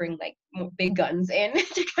need to bring like big guns in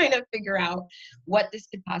to kind of figure out what this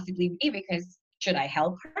could possibly be. Because should I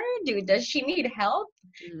help her? Does she need help?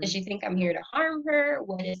 Mm-hmm. Does she think I'm here to harm her?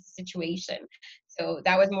 What is the situation? So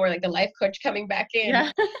that was more like the life coach coming back in,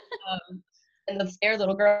 Yeah. and the scared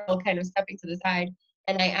little girl kind of stepping to the side.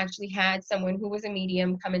 And I actually had someone who was a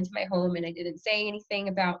medium come into my home, and I didn't say anything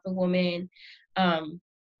about the woman. Um,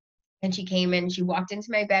 and she came in, she walked into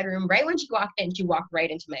my bedroom. Right when she walked in, she walked right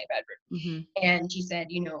into my bedroom. Mm-hmm. And she said,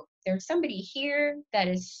 there's somebody here that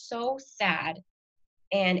is so sad.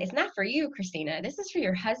 And it's not for you, Christina. This is for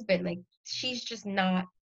your husband. Like, she's just not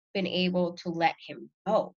been able to let him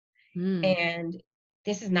go. Mm. And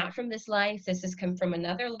this is not from this life. This has come from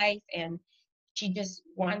another life. And she just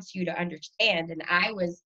wants you to understand. And I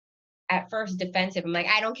was at first defensive. I'm like,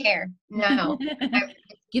 I don't care. No,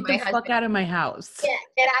 Get the my fuck husband. out of my house.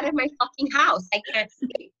 Get out of my fucking house. I can't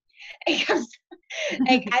sleep. Because,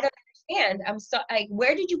 like, I don't understand. I'm so like,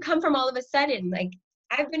 where did you come from all of a sudden? Like,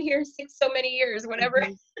 I've been here so many years, whatever.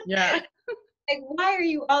 Yeah. Like, why are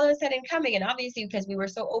you all of a sudden coming? And obviously, because we were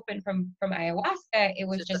so open from ayahuasca,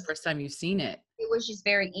 It's just the first time you've seen it. it was just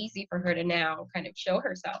very easy for her to now kind of show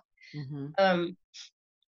herself. Mm-hmm.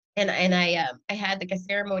 And I had like a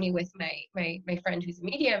ceremony with my friend who's a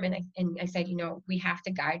medium, and I said, we have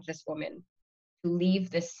to guide this woman to leave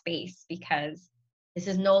this space, because this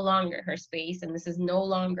is no longer her space, and this is no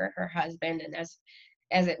longer her husband. And as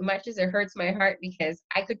much as it hurts my heart, because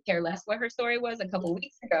I could care less what her story was a couple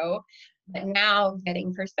weeks ago, but now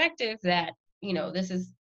getting perspective that, this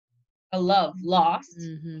is a love lost.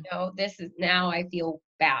 Mm-hmm. This is, now I feel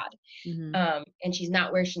bad. Mm-hmm. And she's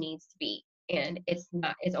not where she needs to be. And it's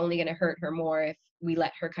only going to hurt her more if we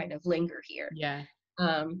let her kind of linger here. Yeah.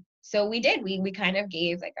 So we kind of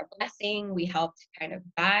gave like a blessing. We helped kind of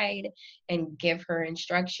guide and give her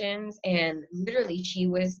instructions. And literally, she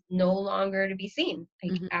was no longer to be seen.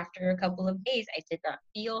 Like, Mm-hmm. after a couple of days, I did not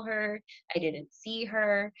feel her. I didn't see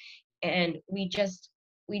her. And we just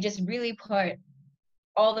really put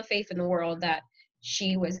all the faith in the world that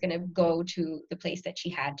she was going to go to the place that she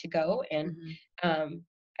had to go. And Mm-hmm.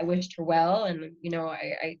 I wished her well. And,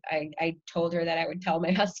 I told her that I would tell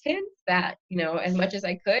my husband that, as much as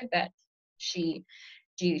I could, that she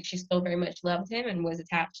still very much loved him and was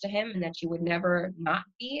attached to him, and that she would never not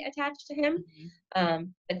be attached to him.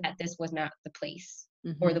 But that this was not the place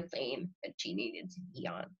Mm-hmm. or the plane that she needed to be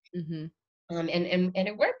on. Mm-hmm. And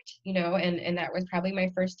it worked, and that was probably my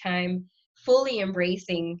first time fully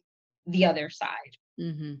embracing the other side,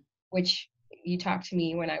 Mm-hmm. which, you talked to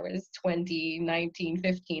me when I was 20, 19,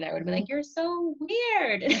 15, I would have been like, you're so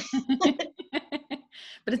weird.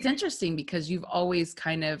 But it's interesting because you've always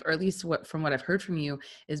kind of, or at least from what I've heard from you,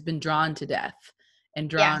 has been drawn to death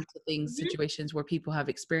and Yeah. drawn to things, Mm-hmm. situations where people have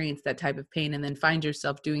experienced that type of pain, and then find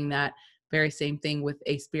yourself doing that very same thing with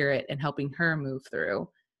a spirit and helping her move through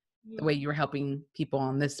the way you were helping people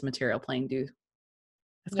on this material plane do.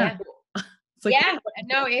 That's kind Yeah. of cool. It's like, Yeah.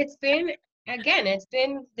 No, it's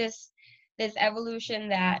been this evolution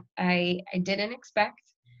that I didn't expect,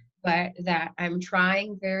 but that I'm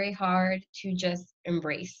trying very hard to just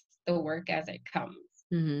embrace the work as it comes.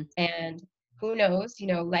 mm-hmm. And who knows,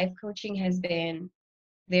 life coaching has been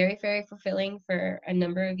very, very fulfilling for a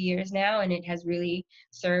number of years now, and it has really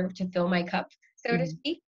served to fill my cup, so to Mm-hmm.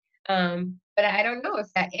 speak. But I don't know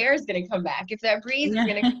if that air is going to come back, if that breeze is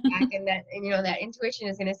going to come back, and that, that intuition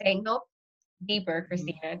is going to say, nope, deeper,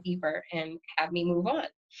 Christina, deeper, and have me move on.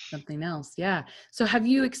 Something else. Yeah. So have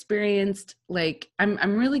you experienced, like,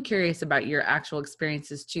 I'm really curious about your actual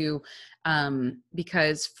experiences too.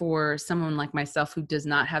 Because for someone like myself who does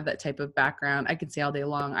not have that type of background, I can say all day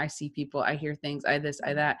long, I see people, I hear things, I this,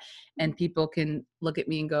 I that, and people can look at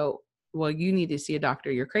me and go, well, you need to see a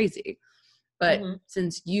doctor. You're crazy. But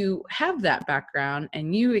since you have that background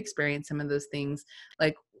and you experience some of those things,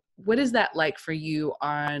 like, what is that like for you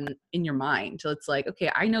in your mind? So it's like,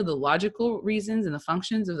 okay, I know the logical reasons and the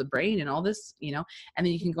functions of the brain and all this, and then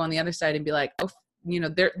you can go on the other side and be like, oh,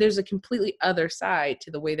 there's a completely other side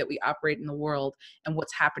to the way that we operate in the world and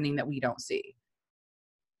what's happening that we don't see.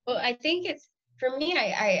 Well, I think for me,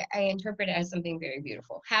 I interpret it as something very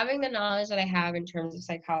beautiful. Having the knowledge that I have in terms of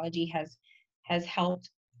psychology has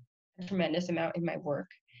helped a tremendous amount in my work.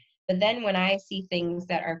 But then when I see things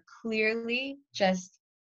that are clearly just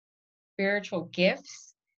spiritual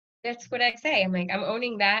gifts, that's what I say. I'm like, I'm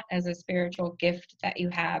owning that as a spiritual gift that you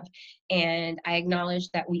have. And I acknowledge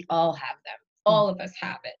that we all have them. All of us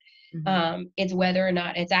have it. Mm-hmm. It's whether or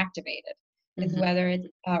not it's activated. It's Mm-hmm. whether it's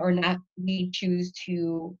or not we choose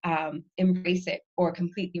to embrace it or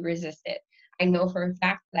completely resist it. I know for a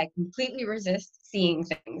fact that I completely resist seeing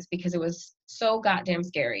things because it was so goddamn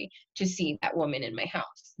scary to see that woman in my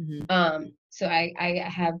house. Mm-hmm. So I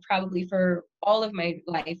have probably for all of my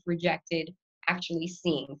life rejected actually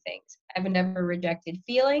seeing things. I've never rejected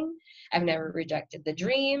feeling. I've never rejected the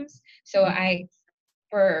dreams. So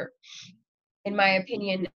in my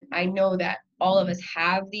opinion, I know that all of us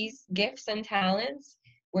have these gifts and talents.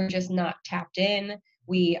 We're just not tapped in.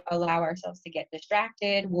 We allow ourselves to get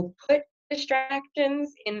distracted. We'll put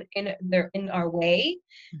distractions in our way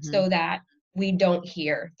Mm-hmm. so that we don't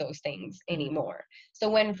hear those things Mm-hmm. anymore. So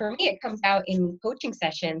when for me it comes out in coaching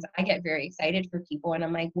sessions, I get very excited for people and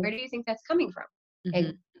I'm like, where do you think that's coming from? Mm-hmm.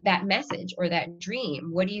 Like that message or that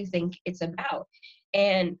dream, what do you think it's about?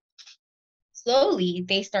 And slowly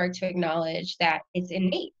they start to acknowledge that it's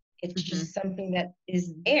innate. It's Mm-hmm. just something that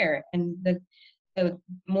is there. And the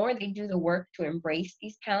more they do the work to embrace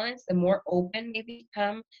these talents, the more open they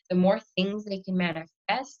become, the more things they can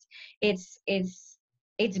manifest.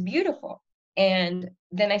 It's beautiful. And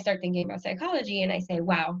then I start thinking about psychology and I say,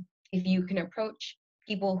 wow, if you can approach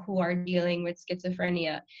people who are dealing with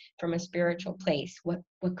schizophrenia from a spiritual place, what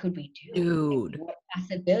could we do? Like, Dude, what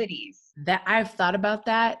possibilities? that I've thought about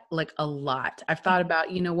that like a lot. I've thought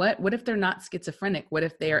about, you know what if they're not schizophrenic? What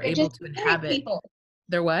if they are They're able just to hearing inhabit people.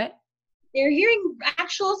 their what? They're hearing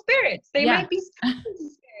actual spirits. They Yeah. might be speaking to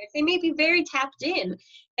spirits. They may be very tapped in.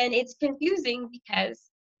 And it's confusing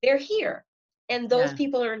because they're here. And those Yeah.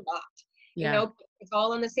 people are not. You Yeah. know, it's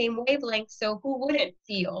all on the same wavelength. So who wouldn't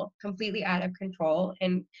feel completely out of control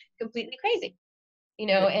and completely crazy? You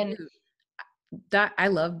know, and Dude, that I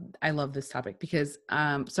love this topic because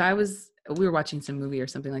so we were watching some movie or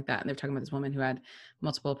something like that and they were talking about this woman who had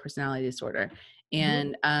multiple personality disorder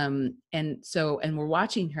mhm. and we're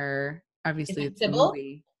watching her, Is obviously it it's a Sybil?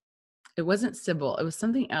 movie. It wasn't Sybil, it was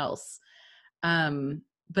something else.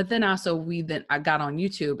 But then also I got on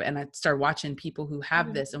YouTube and I started watching people who have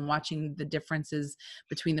Mhm. this and watching the differences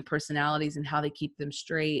between the personalities and how they keep them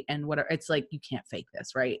straight and what it's like, you can't fake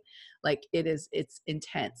this, right? Like it's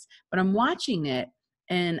intense. But I'm watching it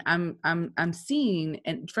and I'm seeing,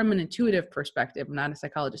 and from an intuitive perspective, I'm not a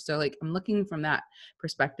psychologist. So like I'm looking from that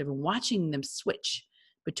perspective and watching them switch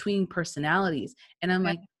between personalities. And I'm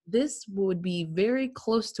Yeah. like, this would be very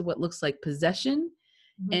close to what looks like possession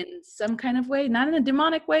Mhm. in some kind of way, not in a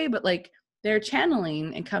demonic way, but like they're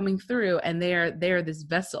channeling and coming through and they're this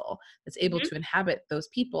vessel that's able Mhm. to inhabit those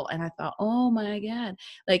people. And I thought, oh my God,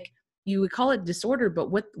 like you would call it disorder, but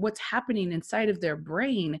what's happening inside of their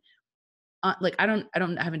brain, like I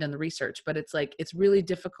haven't done the research, but it's like it's really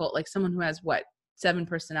difficult. Like someone who has what 7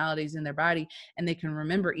 personalities in their body and they can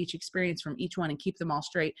remember each experience from each one and keep them all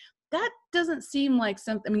straight. That doesn't seem like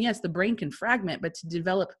something. I mean, yes, the brain can fragment, but to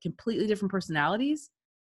develop completely different personalities,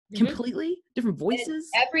 Mhm. completely different And voices,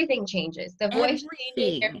 everything changes. The voice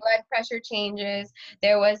changes, their everything. blood pressure changes.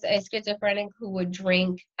 There was a schizophrenic who would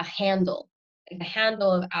drink a handle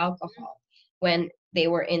of alcohol when they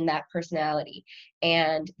were in that personality.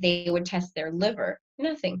 And they would test their liver.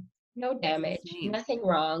 Nothing, no It's damage, insane nothing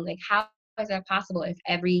wrong. Like, how is that possible if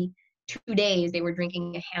every 2 days they were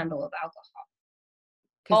drinking a handle of alcohol?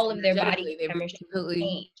 because All of their body energetically they've chemistry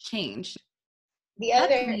completely changed. changed. The That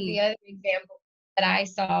to other the me, other example that I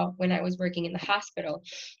saw when I was working in the hospital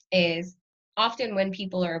is often when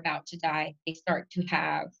people are about to die, they start to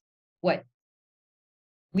have what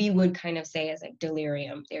we would kind of say as like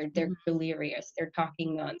delirium. They're mhm, delirious. They're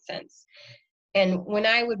talking nonsense. And when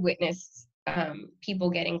I would witness people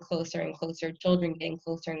getting closer and closer, children getting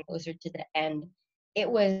closer and closer to the end, it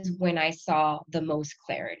was when I saw the most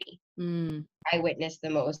clarity. mm, I witnessed the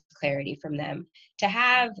most clarity from them. To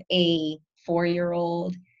have a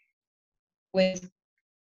 4-year-old with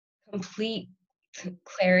complete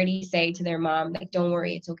clarity say to their mom, like, don't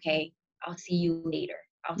worry, it's okay. I'll see you later.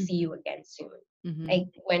 I'll see mhm, you again soon. mhm, Like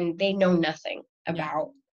when they know nothing yeah,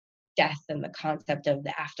 about death and the concept of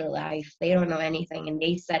the afterlife, they don't know anything. And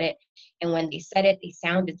they said it. And when they said it, they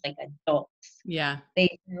sounded like adults. yeah,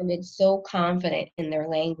 They sounded so confident in their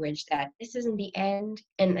language that this isn't the end.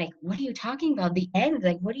 And like, what are you talking about? The end?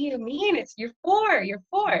 Like, what do you mean? It's you're four.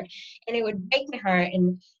 And it would break my heart.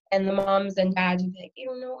 And the moms and dads would be like, you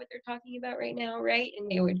don't know what they're talking about right now, right? And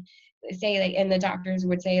they would say like, and the doctors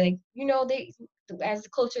would say like, they as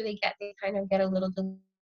closer they get, they kind of get a little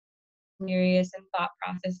delirious and thought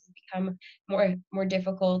processes become more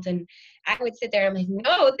difficult. And I would sit there and I'm like,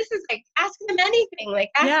 no, this is like ask them anything, like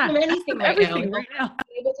ask yeah. them Ask anything them right now. everything They'll right now.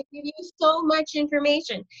 be able to give you so much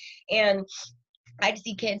information. And I'd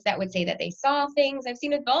see kids that would say that they saw things. I've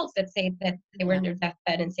seen adults that say that they were Yeah, in their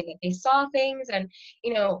deathbed and say that they saw things. And,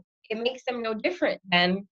 it makes them no different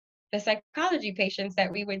than the psychology patients that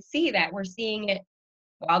we would see that were seeing it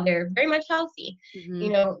while they're very much healthy. hmm,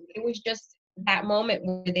 It was just that moment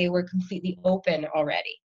where they were completely open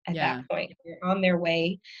already at that yeah. point. They're on their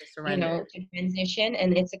way, The surrender. to transition,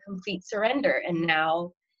 and it's a complete surrender. And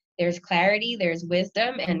now there's clarity, there's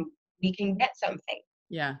wisdom, and we can get something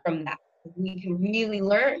Yeah, from that. We can really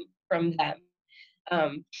learn from them.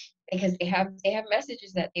 Um, because they have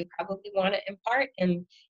messages that they probably want to impart, and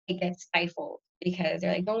it gets stifled because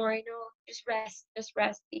they're like, don't worry, no, just rest,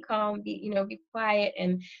 be calm, be quiet.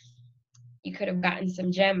 And you could have gotten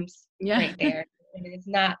some gems Yeah. right there. And it's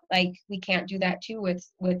not like we can't do that too with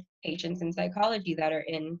patients in psychology that are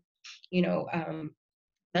in, you know,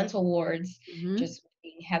 mental wards, Hmm. just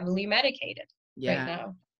being heavily medicated right Yeah.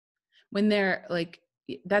 now. When they're like,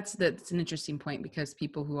 that's an interesting point, because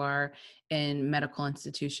people who are in medical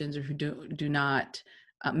institutions, or who do not,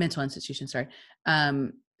 mental institutions, sorry,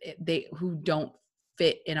 they who don't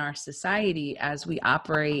fit in our society as we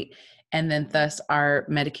operate, and then thus are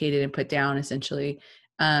medicated and put down essentially,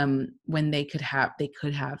 when they could have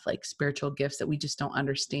like spiritual gifts that we just don't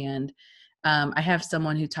understand. I have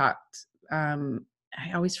someone who talked,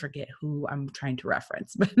 I always forget who I'm trying to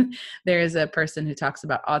reference, but there is a person who talks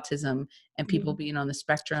about autism and people being on the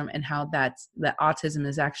spectrum, and how that autism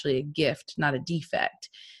is actually a gift, not a defect.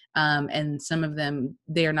 And some of them,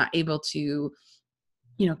 they are not able to,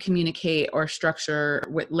 communicate or structure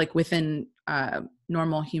within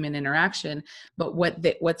normal human interaction, but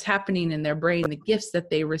what's happening in their brain, the gifts that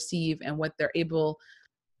they receive, and what they're able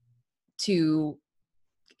to,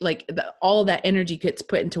 like, all that energy gets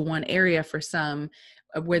put into one area for some,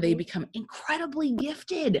 where they become incredibly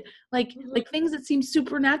gifted, like things that seem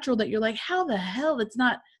supernatural, that you're like, how the hell,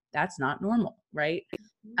 that's not normal, right?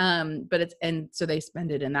 But it's, and so they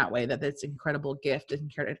spend it in that way, that it's incredible gift,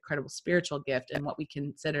 incredible spiritual gift, and what we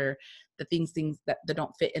consider the things that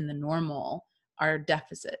don't fit in the normal are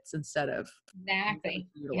deficits, instead of Exactly.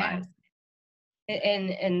 Yeah. utilized.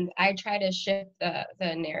 And I try to shift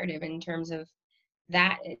the narrative in terms of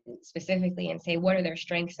that specifically, and say what are their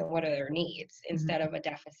strengths and what are their needs, Mhm. instead of a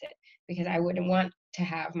deficit, because I wouldn't want to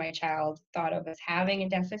have my child thought of as having a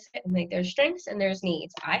deficit. And like, there's strengths and there's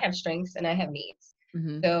needs. I have strengths and I have needs.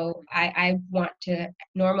 Mhm. So I want to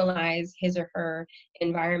normalize his or her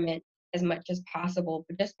environment as much as possible,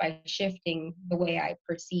 but just by shifting the way I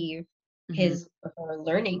perceive Mhm. his or her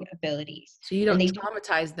learning abilities. So you And don't they do.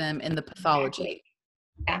 traumatize them in the Exactly. pathology.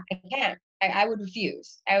 I can't. I would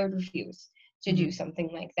refuse. I would refuse to Mhm. do something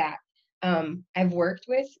like that. I've worked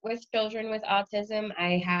with children with autism.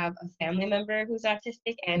 I have a family member who's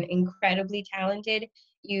autistic and incredibly talented.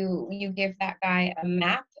 You give that guy a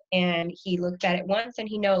map and he looks at it once and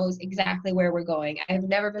he knows exactly where we're going. I've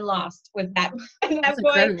never been lost with that That's that boy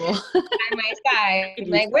incredible. by my side. Could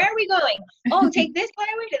use Like, where that. are we going? Oh, take this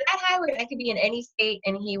highway to that highway. I could be in any state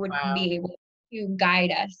and he would Wow. be able to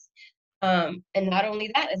guide us. And not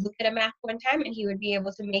only that, I looked at a map one time and he would be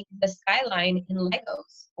able to make the skyline in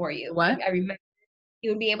Legos for you. Like, What? I remember he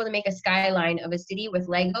would be able to make a skyline of a city with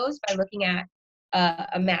Legos by looking at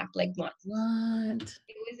a map like once. What?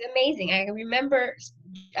 It was amazing. I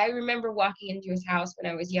remember walking into his house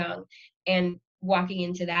when I was young and walking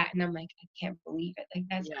into that, and I'm like, I can't believe it. Like,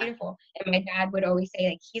 that's Yeah. beautiful. And my dad would always say,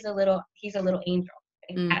 like, he's a little angel.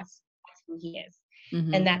 Like, Mm. that's who he is.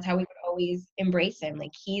 And Mhm. that's how we would always embrace him.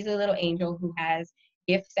 Like, he's a little angel who has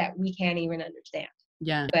gifts that we can't even understand,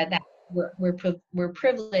 Yeah. but that we're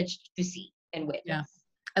privileged to see and Yeah. witness.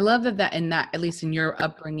 I love that, at least in your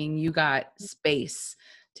upbringing, you got space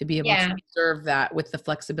to be able to Yeah. observe that with the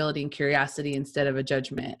flexibility and curiosity, instead of a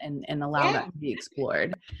judgment, and allow Yeah. that to be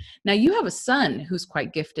explored. Now you have a son who's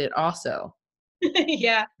quite gifted also,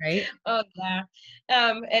 Yeah. right? Oh yeah.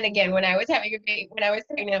 And again, when I was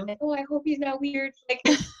pregnant, I'm like, oh, I hope he's not weird. Like,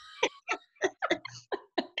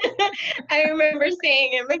 I remember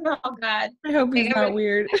saying it, like, oh God, I hope like, he's not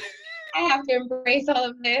weird. I have to embrace all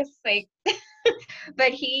of this. Like,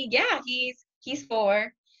 but he's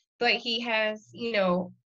 4, but he has,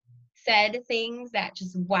 said things that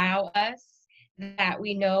just wow us, that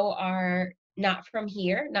we know are not from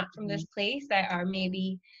here, not from Mhm. this place, that are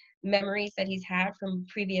maybe memories that he's had from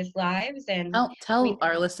previous lives. And we Tell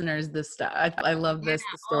our listeners this stuff. I love Yeah, the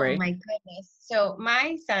oh story. my goodness. So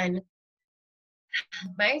my son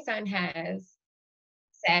has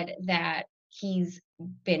said that he's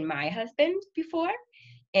been my husband before,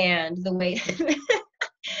 and the way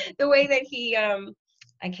the way that he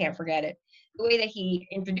I can't forget it. The way that he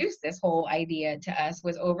introduced this whole idea to us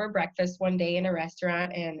was over breakfast one day in a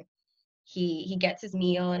restaurant, and he gets his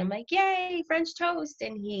meal and I'm like, "Yay, French toast."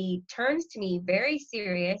 And he turns to me very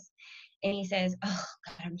serious and he says, "Oh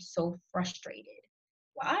God, I'm so frustrated."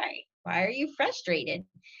 "Why? Why are you frustrated?"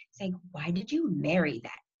 It's like, "Why did you marry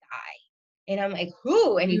that guy?" And I'm like,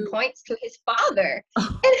 "Who?" And he You points to his father. And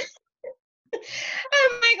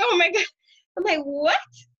I'm like, "Oh my God." I'm like, "What?"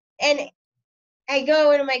 And I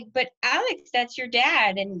go and I'm like, "But Alex, that's your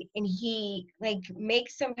dad." And he like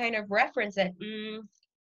makes some kind of reference that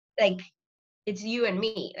like, it's you and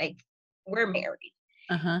me, like, we're married.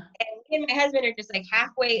 Uh-huh. And me and my husband are just like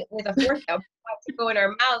halfway with a fork about to go in our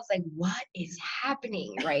mouths, like, what is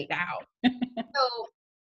happening right now? So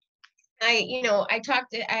I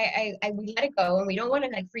talked to, we let it go, and we don't want to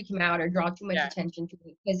like freak him out or draw too much Yeah. attention to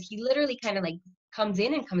it, because he literally kind of like comes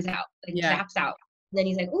in and comes out, like Yeah. zaps out. And then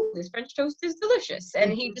he's like, "Ooh, this French toast is delicious,"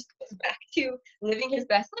 and he just goes back to living his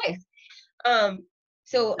best life.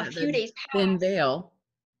 So a few The days thin pass. veil.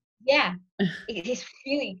 Yeah, it's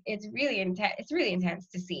really intense. It's really intense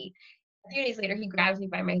to see. A few days later, he grabs me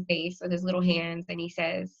by my face with his little hands, and he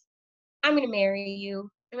says, "I'm gonna marry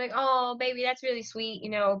you." I'm like, "Oh, baby, that's really sweet,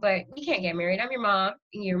 but we can't get married. I'm your mom,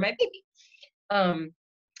 and you're my baby. Um,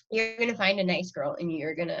 you're gonna find a nice girl, and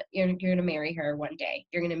you're gonna marry her one day.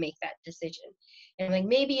 You're gonna make that decision." And I'm like,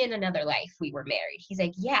 "Maybe in another life we were married." He's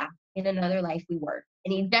like, "Yeah, in another life we were."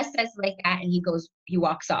 And he just says like that, and he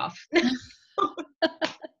walks off.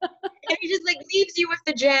 And he just like leaves you with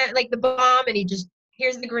the bomb, and he just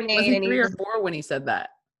here's the Was grenade, he and 3 or 4 when he said that?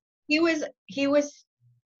 he was he was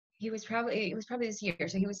he was probably it was probably this year,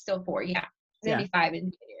 so he was still 4. Yeah, he's gonna Yeah. be 5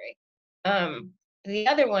 in January. The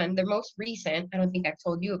other one, the most recent, I don't think I've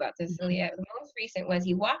told you about this, Mhm. Celia. The most recent was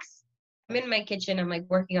he walks. I'm in my kitchen. I'm like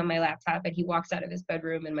working on my laptop, and he walks out of his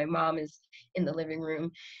bedroom, and my mom is in the living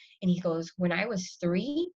room, and he goes, "When I was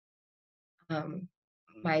 3, um,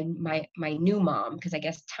 my new mom, because I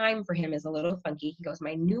guess time for him is a little funky. He goes,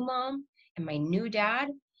 my new mom and my new dad,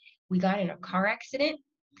 we got in a car accident,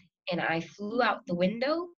 and I flew out the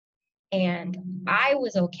window, and I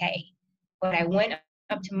was okay, but I went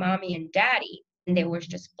up to mommy and daddy, and there was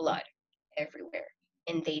just blood everywhere,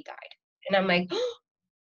 and they died." And I'm like,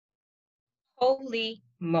 holy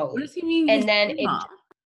What does moly. he mean his And then new mom?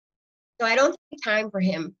 so I don't think time for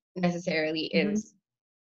him necessarily Mhm. is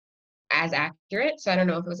as accurate. So I don't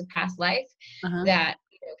know if it was a past life Uh-huh. that,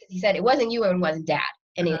 because he said it wasn't you and it wasn't dad.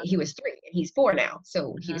 And Uh-huh. he was 3 and he's 4 now.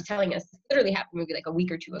 So he Uh-huh. was telling us, this literally happened maybe like a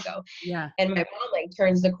week or 2 ago. Yeah. And my mom like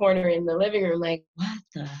turns the corner in the living room, like, what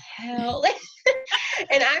the hell?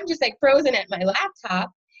 And I'm just like frozen at my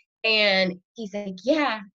laptop. And he's like,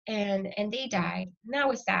 yeah, and they died. And that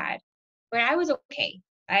was sad. But I was okay.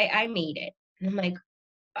 I made it. And I'm like,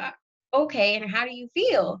 uh, okay, and how do you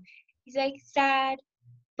feel? He's like, sad,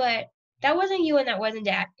 but that wasn't you and that wasn't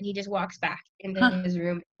dad. And he just walks back into Huh. his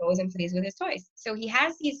room, goes and plays with his toys. So he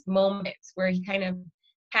has these moments where he kind of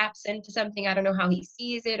taps into something. I don't know how he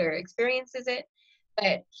sees it or experiences it,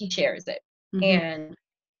 but he shares it. Mhm. And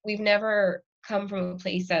we've never come from a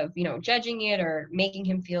place of, judging it or making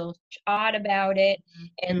him feel odd about it.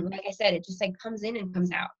 And like I said, it just like comes in and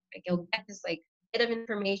comes out. Like he'll get this like bit of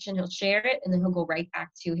information, he'll share it, and then he'll go right back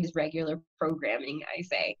to his regular programming, I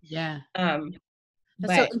say. Yeah. Um,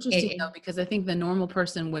 That's so but interesting though, because I think the normal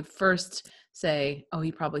person would first say, "Oh,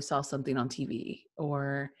 he probably saw something on TV,"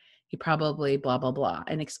 or "He probably blah blah blah,"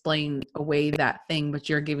 and explain away that thing, but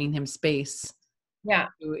you're giving him space yeah,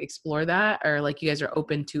 to explore that, or like you guys are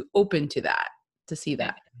open to that, to see yeah,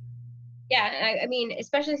 that. yeah. I mean,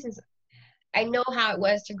 especially since I know how it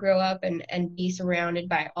was to grow up and be surrounded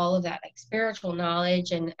by all of that like spiritual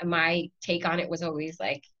knowledge, and my take on it was always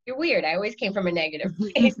like, you're weird. I always came from a negative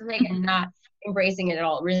place, like I'm not embracing it at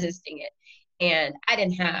all, resisting it. And I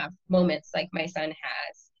didn't have moments like my son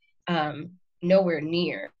has, nowhere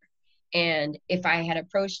near. And if I had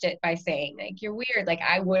approached it by saying like, you're weird, like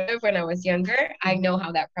I would have when I was younger, I know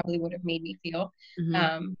how that probably would have made me feel.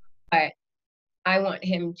 Mhm. But I want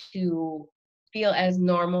him to feel as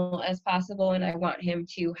normal as possible, and I want him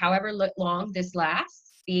to, however long this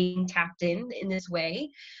lasts, being tapped in this way.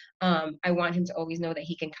 I want him to always know that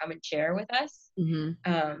he can come and share with us, Mhm.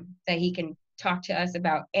 that he can talk to us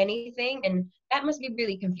about anything, and that must be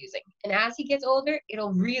really confusing. And as he gets older,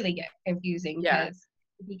 it'll really get confusing, Yeah. because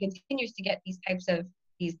if he continues to get these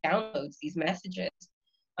downloads, these messages,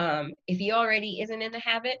 if he already isn't in the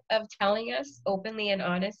habit of telling us openly and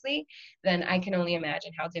honestly, then I can only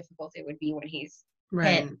imagine how difficult it would be when he's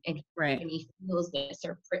Right. 10 Right. and he feels this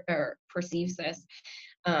or perceives this,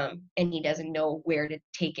 and he doesn't know where to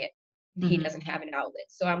take it. He Mhm. doesn't have an outlet.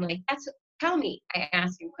 So I'm like, tell me. I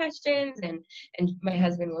ask him questions, and my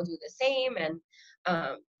husband will do the same. And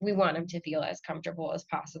we want him to feel as comfortable as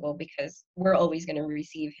possible, because we're always going to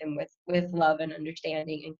receive him with love and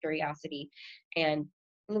understanding and curiosity. And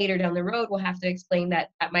later down the road, we'll have to explain that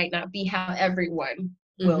that might not be how everyone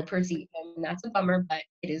Mhm. will perceive him, and that's a bummer, but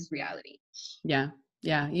it is reality. Yeah.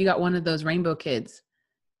 Yeah. You got one of those rainbow kids.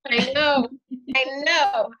 I know. I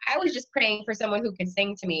know. I was just praying for someone who could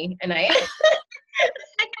sing to me, and I hope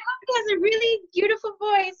he has a really beautiful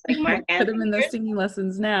voice, like Mark Put him Anthony. in those singing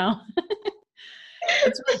lessons now.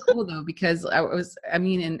 That's really cool though, because I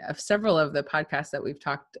mean, in several of the podcasts that we've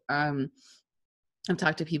talked, I've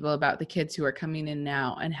talked to people about the kids who are coming in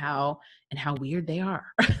now and how weird they are,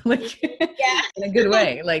 like Yeah. in a good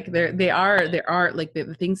way. Like they are like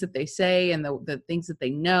the things that they say and the things that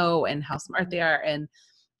they know and how smart they are and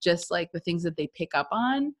just like the things that they pick up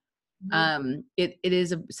on. Mhm. It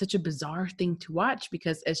is such a bizarre thing to watch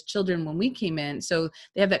because as children, when we came in, so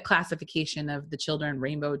they have that classification of the children,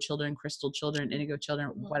 rainbow children, crystal children, indigo children,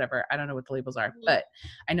 whatever. I don't know what the labels are, Mhm. but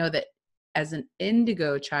I know that as an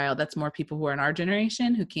indigo child, that's more people who are in our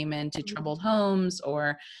generation who came into Mhm. troubled homes,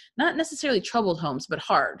 or not necessarily troubled homes, but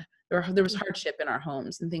hard. There was Mhm. hardship in our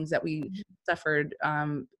homes and things that we Mhm. suffered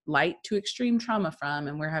light to extreme trauma from,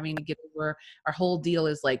 and we're having to get over. Our whole deal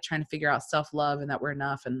is like trying to figure out self-love and that we're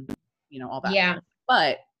enough and all that. Yeah.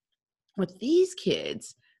 But with these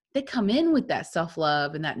kids, they come in with that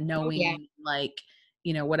self-love and that Oh, yeah. knowing, like,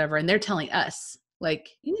 whatever. And they're telling us, like,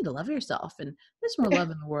 you need to love yourself and there's more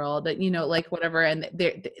love in the world that, like, whatever. And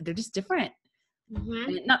they're just different. Hmm.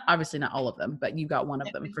 And not obviously not all of them, but you got one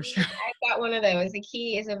of them for sure. I got one of those. Like,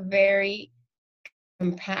 he is a very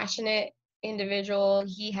compassionate individual.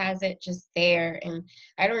 He has it just there. And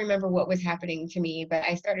I don't remember what was happening to me, but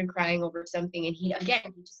I started crying over something. And he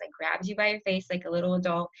just like grabs you by your face like a little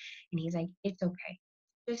adult. And he's like, it's okay.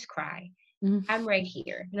 Just cry. Mhm. I'm right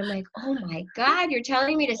here. And I'm like, oh my God, you're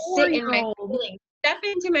telling me to sit in my 4-year-old. feelings, step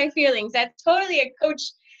into my feelings. That's totally a coach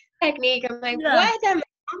technique. I'm like, Yeah. what? I'm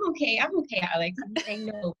okay. I'm okay, Alex. And he's saying,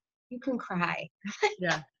 no, you can cry.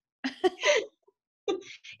 Yeah.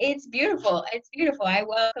 It's beautiful. It's beautiful. I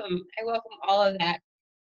welcome all of that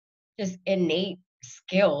just innate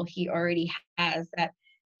skill he already has, that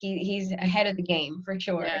he's ahead of the game for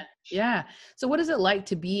sure. Yeah. Yeah. So what is it like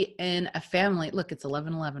to be in a family? Look, it's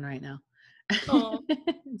 11:11 right now. Oh,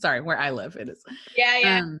 Sorry, where I live it is. yeah,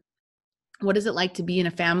 yeah. Um, what is it like to be in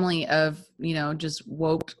a family of, just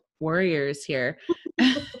woke warriors here?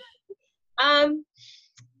 Um,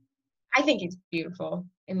 I think it's beautiful.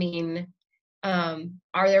 I mean,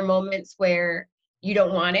 are there moments where you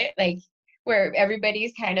don't want it? Like where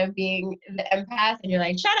everybody's kind of being the empath and you're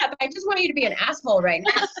like, shut up, I just want you to be an asshole right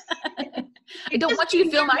now. I don't Just want you be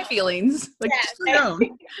to feel my normal. feelings. Like, just your Yeah,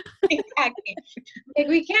 own. exactly. Like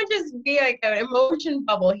we can't just be like an emotion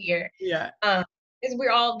bubble here. Yeah. Um, because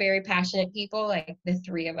we're all very passionate people. Like the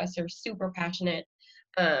three of us are super passionate.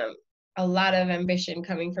 Um, a lot of ambition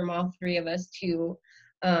coming from all three of us too.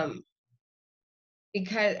 Um,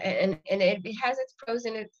 because it has its pros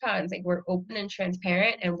and its cons. Like we're open and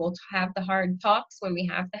transparent, and we'll have the hard talks when we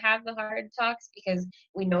have to have the hard talks because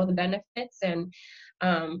we know the benefits, and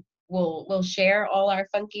we'll share all our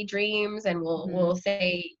funky dreams, and Mhm. we'll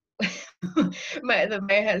say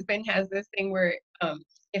my husband has this thing where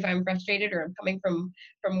if I'm frustrated or I'm coming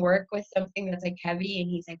from work with something that's like heavy, and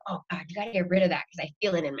he's like, oh God, you gotta get rid of that because I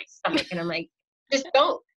feel it in my stomach, and I'm like, just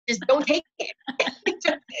don't just don't take it.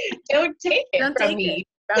 Don't take it Don't from take it. me.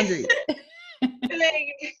 Boundaries.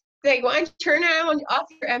 Like, why don't you turn on off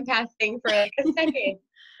your empath thing for like a second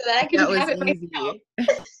so that I If can that just was have it myself? easy.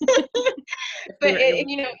 If we But were able.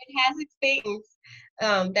 it has its things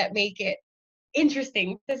that make it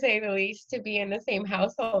interesting, to say the least, to be in the same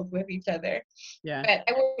household with each other. Yeah. But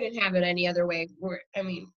I wouldn't have it any other way.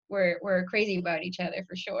 We're crazy about each other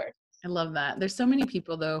for sure. I love that. There's so many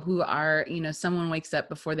people though who are, someone wakes up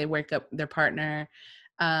before they wake up their partner,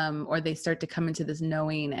 or they start to come into this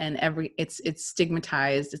knowing, and it's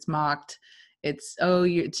stigmatized, it's mocked, it's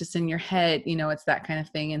it's just in your head, it's that kind of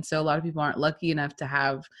thing. And so a lot of people aren't lucky enough to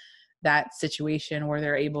have that situation where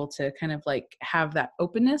they're able to kind of like have that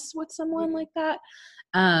openness with someone like that.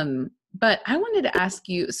 But I wanted to ask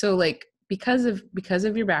you, so like because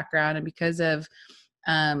of your background and because of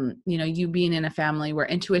you being in a family where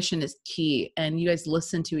intuition is key and you guys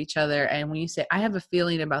listen to each other, and when you say I have a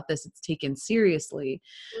feeling about this, it's taken seriously.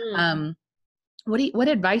 Mm. um what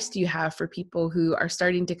advice do you have for people who are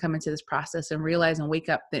starting to come into this process and realize and wake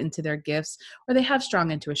up into their gifts, or they have strong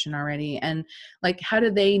intuition already, and like how do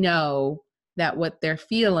they know that what they're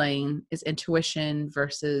feeling is intuition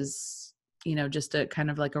versus just a kind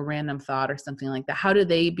of like a random thought or something like that? How do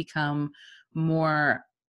they become more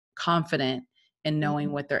confident in knowing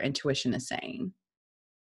Mhm. what their intuition is saying?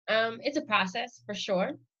 It's a process for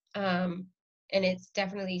sure. Um, and it's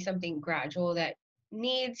definitely something gradual that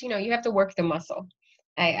needs, you have to work the muscle.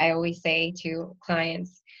 I always say to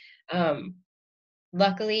clients, um,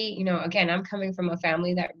 luckily, again, I'm coming from a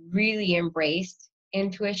family that really embraced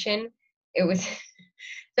intuition. It was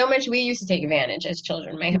so much we used to take advantage as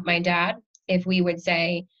children. My dad, if we would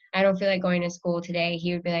say, I don't feel like going to school today,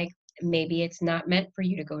 he would be like, maybe it's not meant for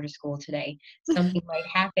you to go to school today. Something might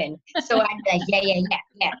happen. So I'd be like, yeah, yeah, yeah,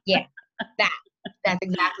 yeah, yeah. That that's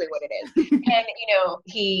exactly what it is. And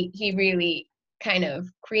he really kind of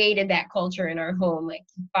created that culture in our home, like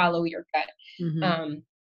to follow your gut, Mm-hmm. um,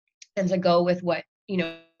 and to go with what,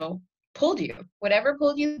 pulled you, whatever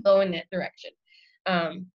pulled you, go in that direction.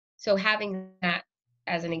 Um, so having that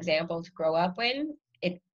as an example to grow up in,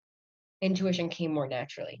 intuition came more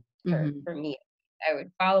naturally Mm-hmm. for me. I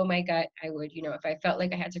would follow my gut. I would, if I felt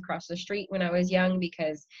like I had to cross the street when I was young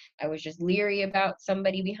because I was just leery about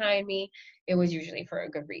somebody behind me, it was usually for a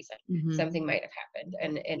good reason. Mm-hmm. Something might have happened,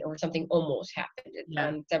 and or something almost happened Yeah.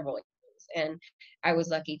 on several occasions. And I was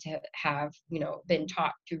lucky to have, been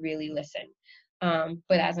taught to really listen.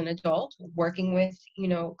 But as an adult, working with,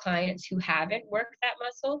 clients who haven't worked that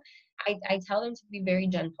muscle, I tell them to be very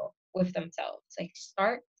gentle with themselves. Like,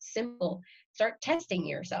 start simple, start testing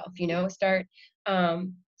yourself, start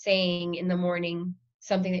saying in the morning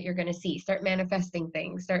something that you're going to see, start manifesting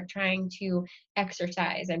things, start trying to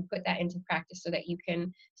exercise and put that into practice so that you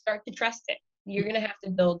can start to trust it. You're going to have to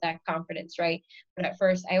build that confidence, right? But at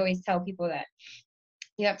first, I always tell people that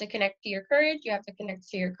you have to connect to your courage, you have to connect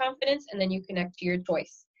to your confidence, and then you connect to your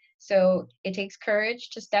choice. So it takes courage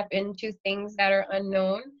to step into things that are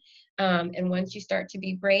unknown. And once you start to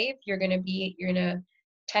be brave, you're gonna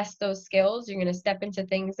test those skills. You're gonna step into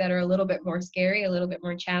things that are a little bit more scary, a little bit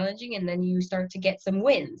more challenging, and then you start to get some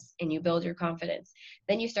wins and you build your confidence.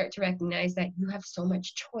 Then you start to recognize that you have so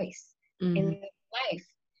much choice Mm-hmm. in life.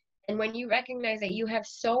 And when you recognize that you have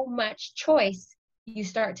so much choice, you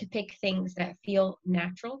start to pick things that feel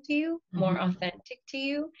natural to you, more Mm-hmm. authentic to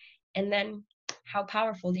you, and then how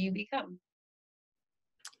powerful do you become?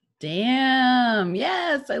 Damn.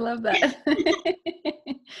 Yes, I love that.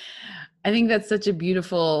 I think that's such a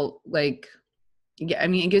beautiful, like, yeah, I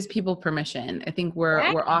mean, it gives people permission. I think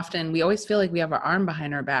Yeah. we always feel like we have our arm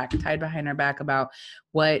behind our back, tied behind our back about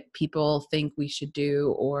what people think we should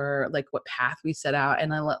do or like what path we set out.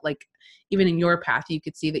 And like, even in your path, you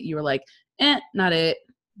could see that you were like, not it,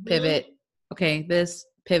 Mhm. pivot. Okay, this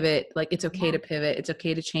pivot, like it's okay Yeah. to pivot. It's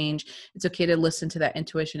okay to change. It's okay to listen to that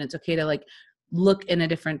intuition. It's okay to like look in a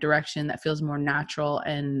different direction that feels more natural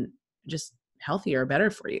and just healthier, better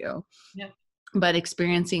for you. Yeah. But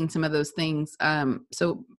experiencing some of those things,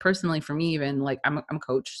 so personally for me, even like I'm a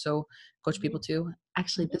coach, so coach people Mhm. too.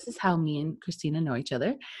 Actually, Mhm. this is how me and Christina know each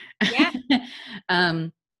other. Yeah.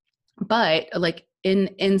 um but like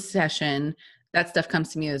in session, that stuff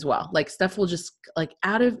comes to me as well. Like stuff will just like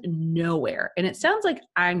out of nowhere, and it sounds like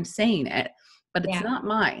I'm saying it, but it's Yeah. not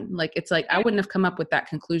mine. Like it's like I Yeah. wouldn't have come up with that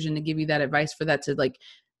conclusion to give you that advice for that to like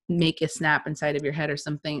make a snap inside of your head or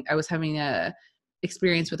something. I was having a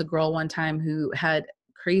experience with a girl one time who had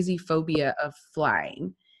crazy phobia of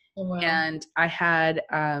flying, Oh, wow. and I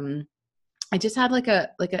just had like a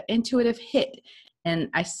intuitive hit, and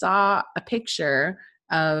I saw a picture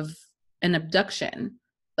of an abduction,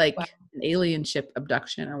 Wow. like an alien ship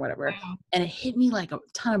abduction or whatever, Wow. and it hit me like a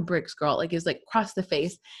ton of bricks, girl. Like it's like across the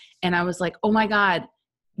face, and I was like, "Oh my god,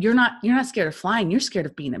 you're not scared of flying. You're scared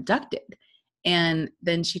of being abducted." And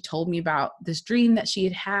then she told me about this dream that she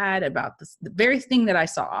had had about this the very thing that I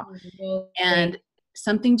saw, Great. and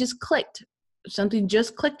something just clicked. Something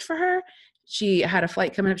just clicked for her. She had a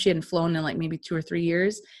flight coming up. She hadn't flown in like maybe 2 or 3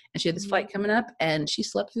 years, and she had this Mhm. flight coming up, and she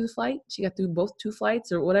slept through the flight. She got through both two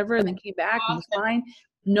flights or whatever, and then came back and was Awesome. fine.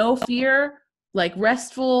 No fear, like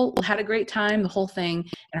restful, had a great time, the whole thing.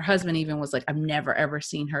 And her husband even was like, "I've never ever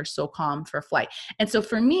seen her so calm for a flight." And so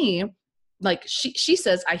for me, like she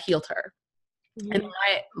says, I healed her, and Mhm.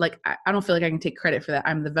 I don't feel like I can take credit for that.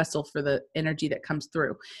 I'm the vessel for the energy that comes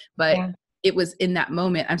through. But Yeah. it was in that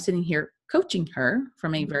moment, I'm sitting here coaching her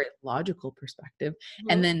from a Mhm. very logical perspective.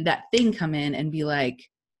 And Mhm. then that thing come in and be like,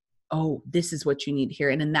 oh, this is what you need to hear.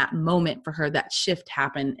 And in that moment for her, that shift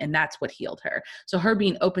happened, and that's what healed her. So her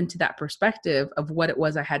being open to that perspective of what it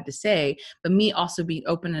was I had to say, but me also being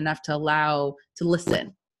open enough to allow to Yeah.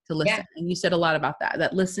 listen. And you said a lot about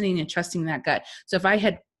that listening and trusting that gut. So if I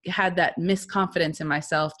had that misconfidence in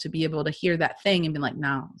myself to be able to hear that thing and be like, no,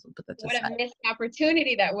 I'll put that to the What a side. missed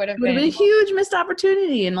opportunity that would It have would have been a been. huge missed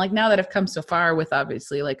opportunity. And like now that I've come so far with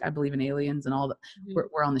obviously like I believe in aliens and all that, Mhm.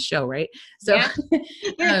 we're on the show, right? So Yeah.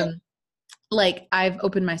 um like I've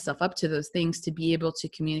opened myself up to those things to be able to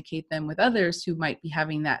communicate them with others who might be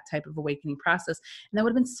having that type of awakening process. And that would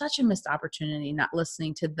have been such a missed opportunity, not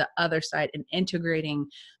listening to the other side and integrating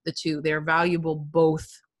the two. They're valuable both.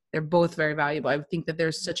 They're both very valuable. I think that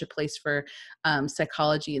there's such a place for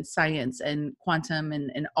psychology and science and quantum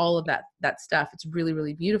and all of that stuff. It's really,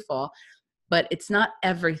 really beautiful, but it's not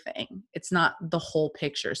everything. It's not the whole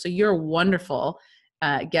picture. So you're wonderful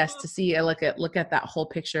guest to see look at that whole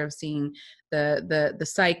picture of seeing the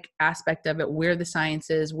psych aspect of it, where the science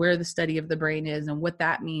is, where the study of the brain is, and what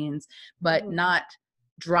that means, but Mhm. not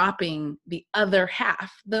dropping the other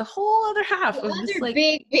half, the whole other half The of this, other like,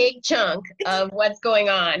 big chunk of what's going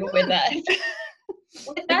on with us.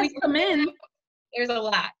 With like us, we come in. there's a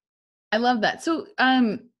lot. I love that. So,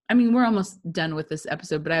 I mean, we're almost done with this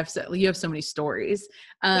episode, but you have so many stories.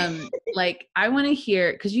 Like I want to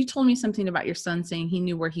hear, because you told me something about your son saying he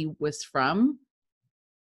knew where he was from.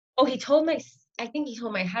 Oh, I think he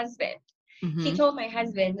told my husband. He Mm-hmm. told my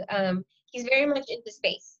husband, he's very much into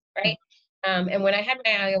space, right? And when I had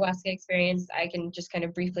my ayahuasca experience, I can just kind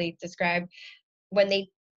of briefly describe when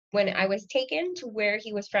I was taken to where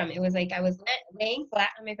he was from. It was like I was laying flat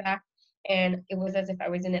on my back, and it was as if I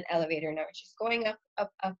was in an elevator, and I was just going up,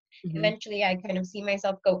 up, up. Mm-hmm. Eventually, I kind of see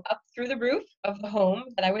myself go up through the roof of the home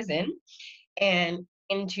that I was in, and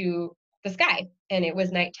into the sky. And it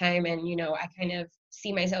was nighttime, and I kind of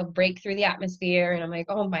see myself break through the atmosphere, and I'm like,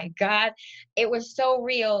 oh my God, it was so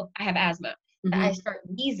real. I have asthma. Mm-hmm. I start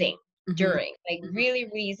wheezing during, like really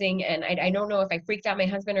wheezing, and I don't know if I freaked out my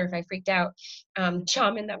husband or if I freaked out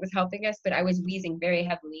shaman that was helping us, but I was wheezing very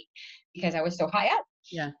heavily because I was so high up.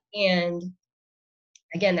 Yeah. And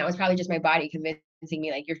again, that was probably just my body convincing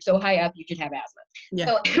me, like, you're so high up, you should have asthma. Yeah.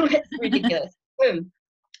 So it was ridiculous. So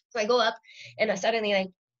I go up, and suddenly, like,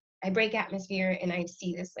 I break atmosphere, and I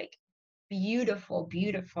see this like beautiful,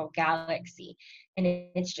 beautiful galaxy, and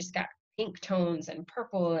it's just got pink tones and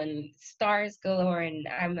purple and stars galore. And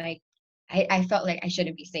I'm like, I felt like I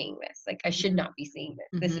shouldn't be seeing this. Like, I should not be seeing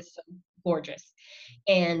this. This is so gorgeous.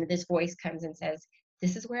 And this voice comes and says,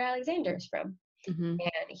 "This is where Alexander is from, and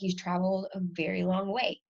he's traveled a very long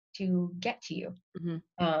way to get to you.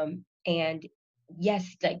 And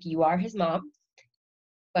yes, like, you are his mom,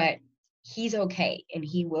 but he's okay, and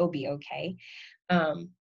he will be okay.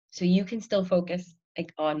 So you can still focus,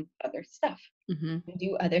 like, on other stuff, and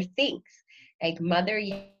do other things, like mother,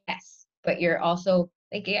 yes, but you're also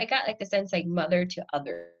like, I got like the sense, like, mother to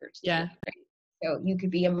others. Yeah. Right? So you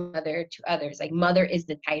could be a mother to others. Like, mother is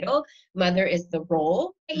the title, mother is the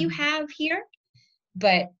role that you have here,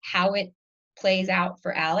 but how it plays out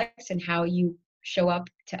for Alex and how you show up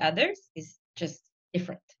to others is just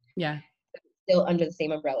different. Yeah. Still under the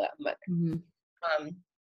same umbrella of mother. Mm-hmm.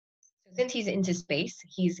 So since he's into space,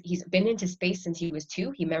 he's been into space since he was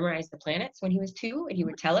 2. He memorized the planets when he was 2, and he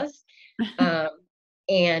would tell us.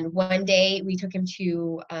 And one day we took him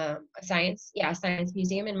to a science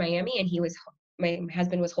museum in Miami, and my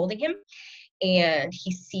husband was holding him, and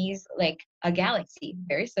he sees like a galaxy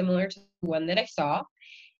very similar to the one that I saw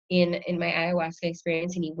in my ayahuasca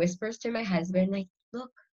experience, and he whispers to my husband, like,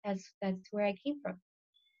 "Look, that's where I came from."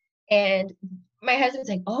 And my husband's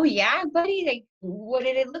like, "Oh yeah, buddy, like, what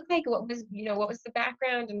did it look like? What was the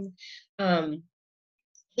background?" And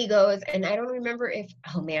he goes, and I don't remember if,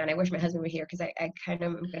 oh man, I wish my husband were here, because I kind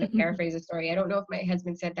of am going to paraphrase the story. I don't know if my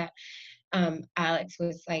husband said that Alex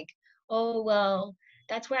was like, "Oh, well,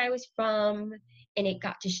 that's where I was from, and it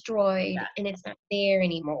got destroyed, and it's not there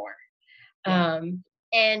anymore."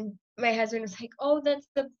 And my husband was like, "Oh,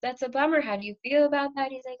 that's a bummer. How do you feel about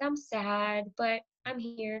that?" He's like, "I'm sad, but I'm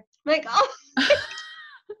here." I'm like, "Oh."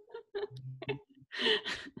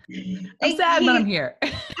 I'm sad, but I'm here.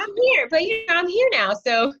 I'm here, but I'm here now.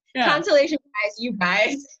 So consolation prize, you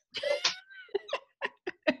guys.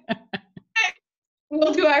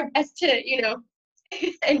 We'll do our best to,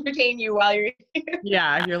 entertain you while you're here.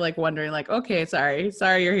 Yeah, you're like wondering, like, okay, sorry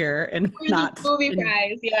you're here, and not movie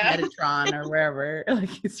prize, Metatron or wherever like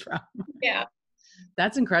he's from. Yeah,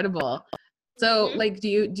 that's incredible. So, like,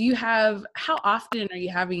 do you have? How often are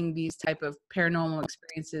you having these type of paranormal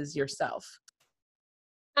experiences yourself?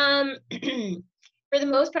 For the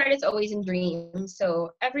most part, it's always in dreams.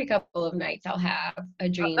 So every couple of nights, I'll have a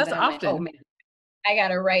dream. That's that I'm often. like, oh man, I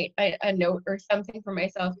gotta write a note or something for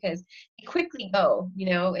myself, because they quickly go,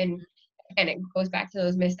 and it goes back to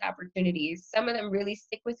those missed opportunities. Some of them really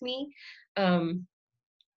stick with me. Some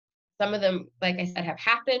of them, like I said, have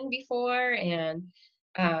happened before, and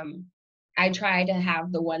I try to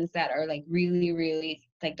have the ones that are like really, really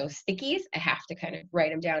like those stickies. I have to kind of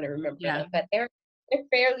write them down and remember them, but they're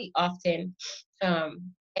fairly often.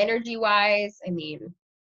 Energy wise, I mean,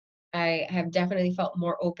 I have definitely felt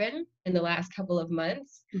more open in the last couple of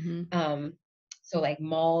months. So like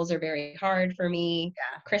malls are very hard for me.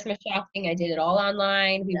 Christmas shopping, I did it all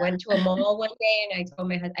online. We went to a mall one day, and I told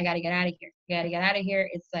my husband, I gotta get out of here. I gotta get out of here.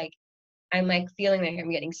 It's like, I'm like feeling like I'm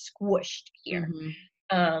getting squished here.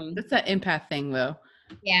 That's that empath thing though.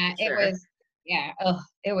 Yeah, sure.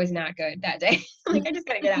 It was not good that day. Like, I just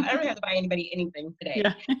gotta get out. I don't have to buy anybody anything today.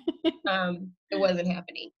 It wasn't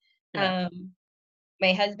happening.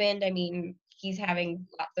 My husband, I mean, he's having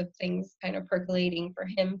lots of things kind of percolating for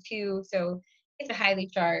him too. So it's a highly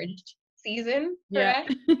charged season for Yeah.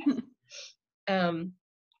 us.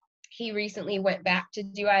 He recently went back to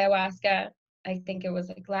do ayahuasca. I think it was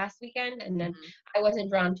like last weekend, and then I wasn't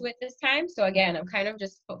drawn to it this time. So again, I'm kind of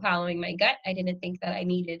just following my gut. I didn't think that I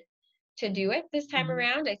needed to do it this time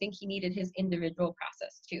around. I think he needed his individual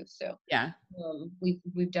process too. So Yeah.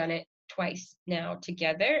 We've done it twice now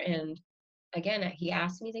together, and again, he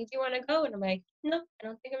asked me, "Do you want to go?" And I'm like, "No, I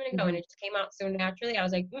don't think I'm going to go." And it just came out so naturally. I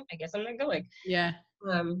was like, I guess I'm not going. Yeah.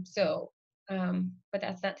 But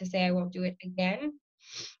that's not to say I won't do it again.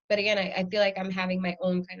 But again, I feel like I'm having my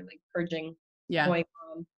own kind of like purging going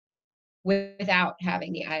on without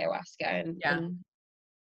having the ayahuasca, and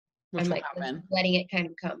Which I'm will like happen. letting it kind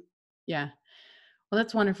of come. Yeah. Well,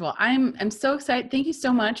 that's wonderful. I'm so excited. Thank you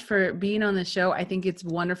so much for being on the show. I think it's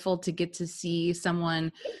wonderful to get to see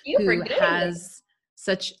someone Thank you for who doing has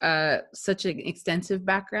such an extensive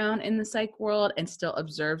background in the psych world and still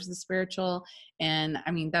observes the spiritual. And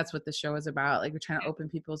I mean, that's what the show is about. Like, we're trying to open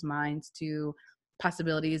people's minds to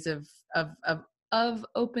possibilities of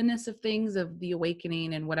openness of things, of the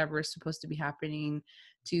awakening and whatever is supposed to be happening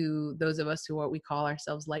to those of us who what we call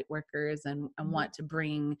ourselves light workers and want to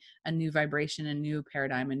bring a new vibration, a new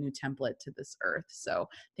paradigm, a new template to this earth. So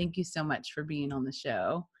thank you so much for being on the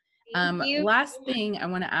show. Thank you Last so much. thing I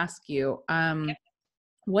want to ask you,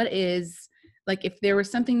 what is, like, if there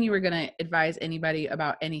was something you were going to advise anybody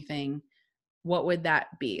about anything, what would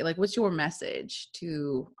that be? Like, what's your message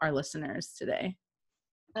to our listeners today?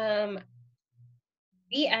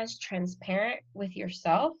 Be as transparent with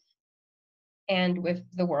yourself and with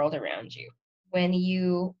the world around you. When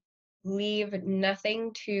you leave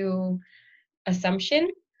nothing to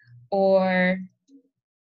assumption, or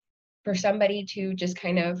for somebody to just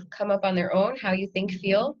kind of come up on their own, how you think,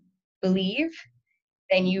 feel, believe,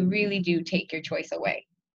 then you really do take your choice away.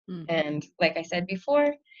 And like I said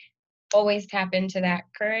before, always tap into that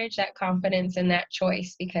courage, that confidence, and that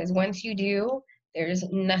choice, because once you do, there's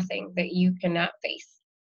nothing that you cannot face.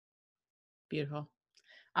 Beautiful.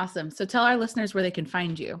 Awesome. So tell our listeners where they can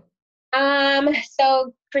find you.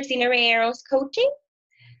 So Cristina Rayeros Coaching.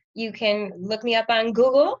 You can look me up on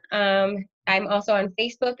Google. I'm also on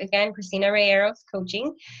Facebook, again, Cristina Rayeros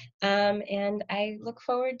Coaching. And I look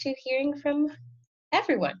forward to hearing from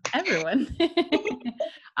everyone.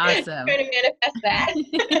 Awesome. Trying to manifest that.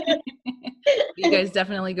 You guys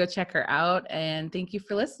definitely go check her out. And thank you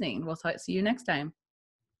for listening. We'll see you next time.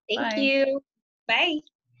 Thank you. Bye.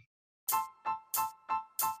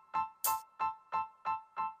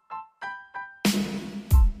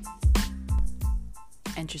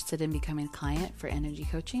 Interested in becoming a client for energy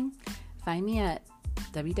coaching? Find me at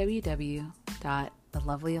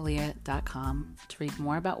www.thelovelyaleah.com to read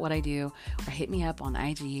more about what I do, or hit me up on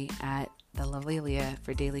IG at thelovelyaleah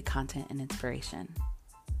for daily content and inspiration.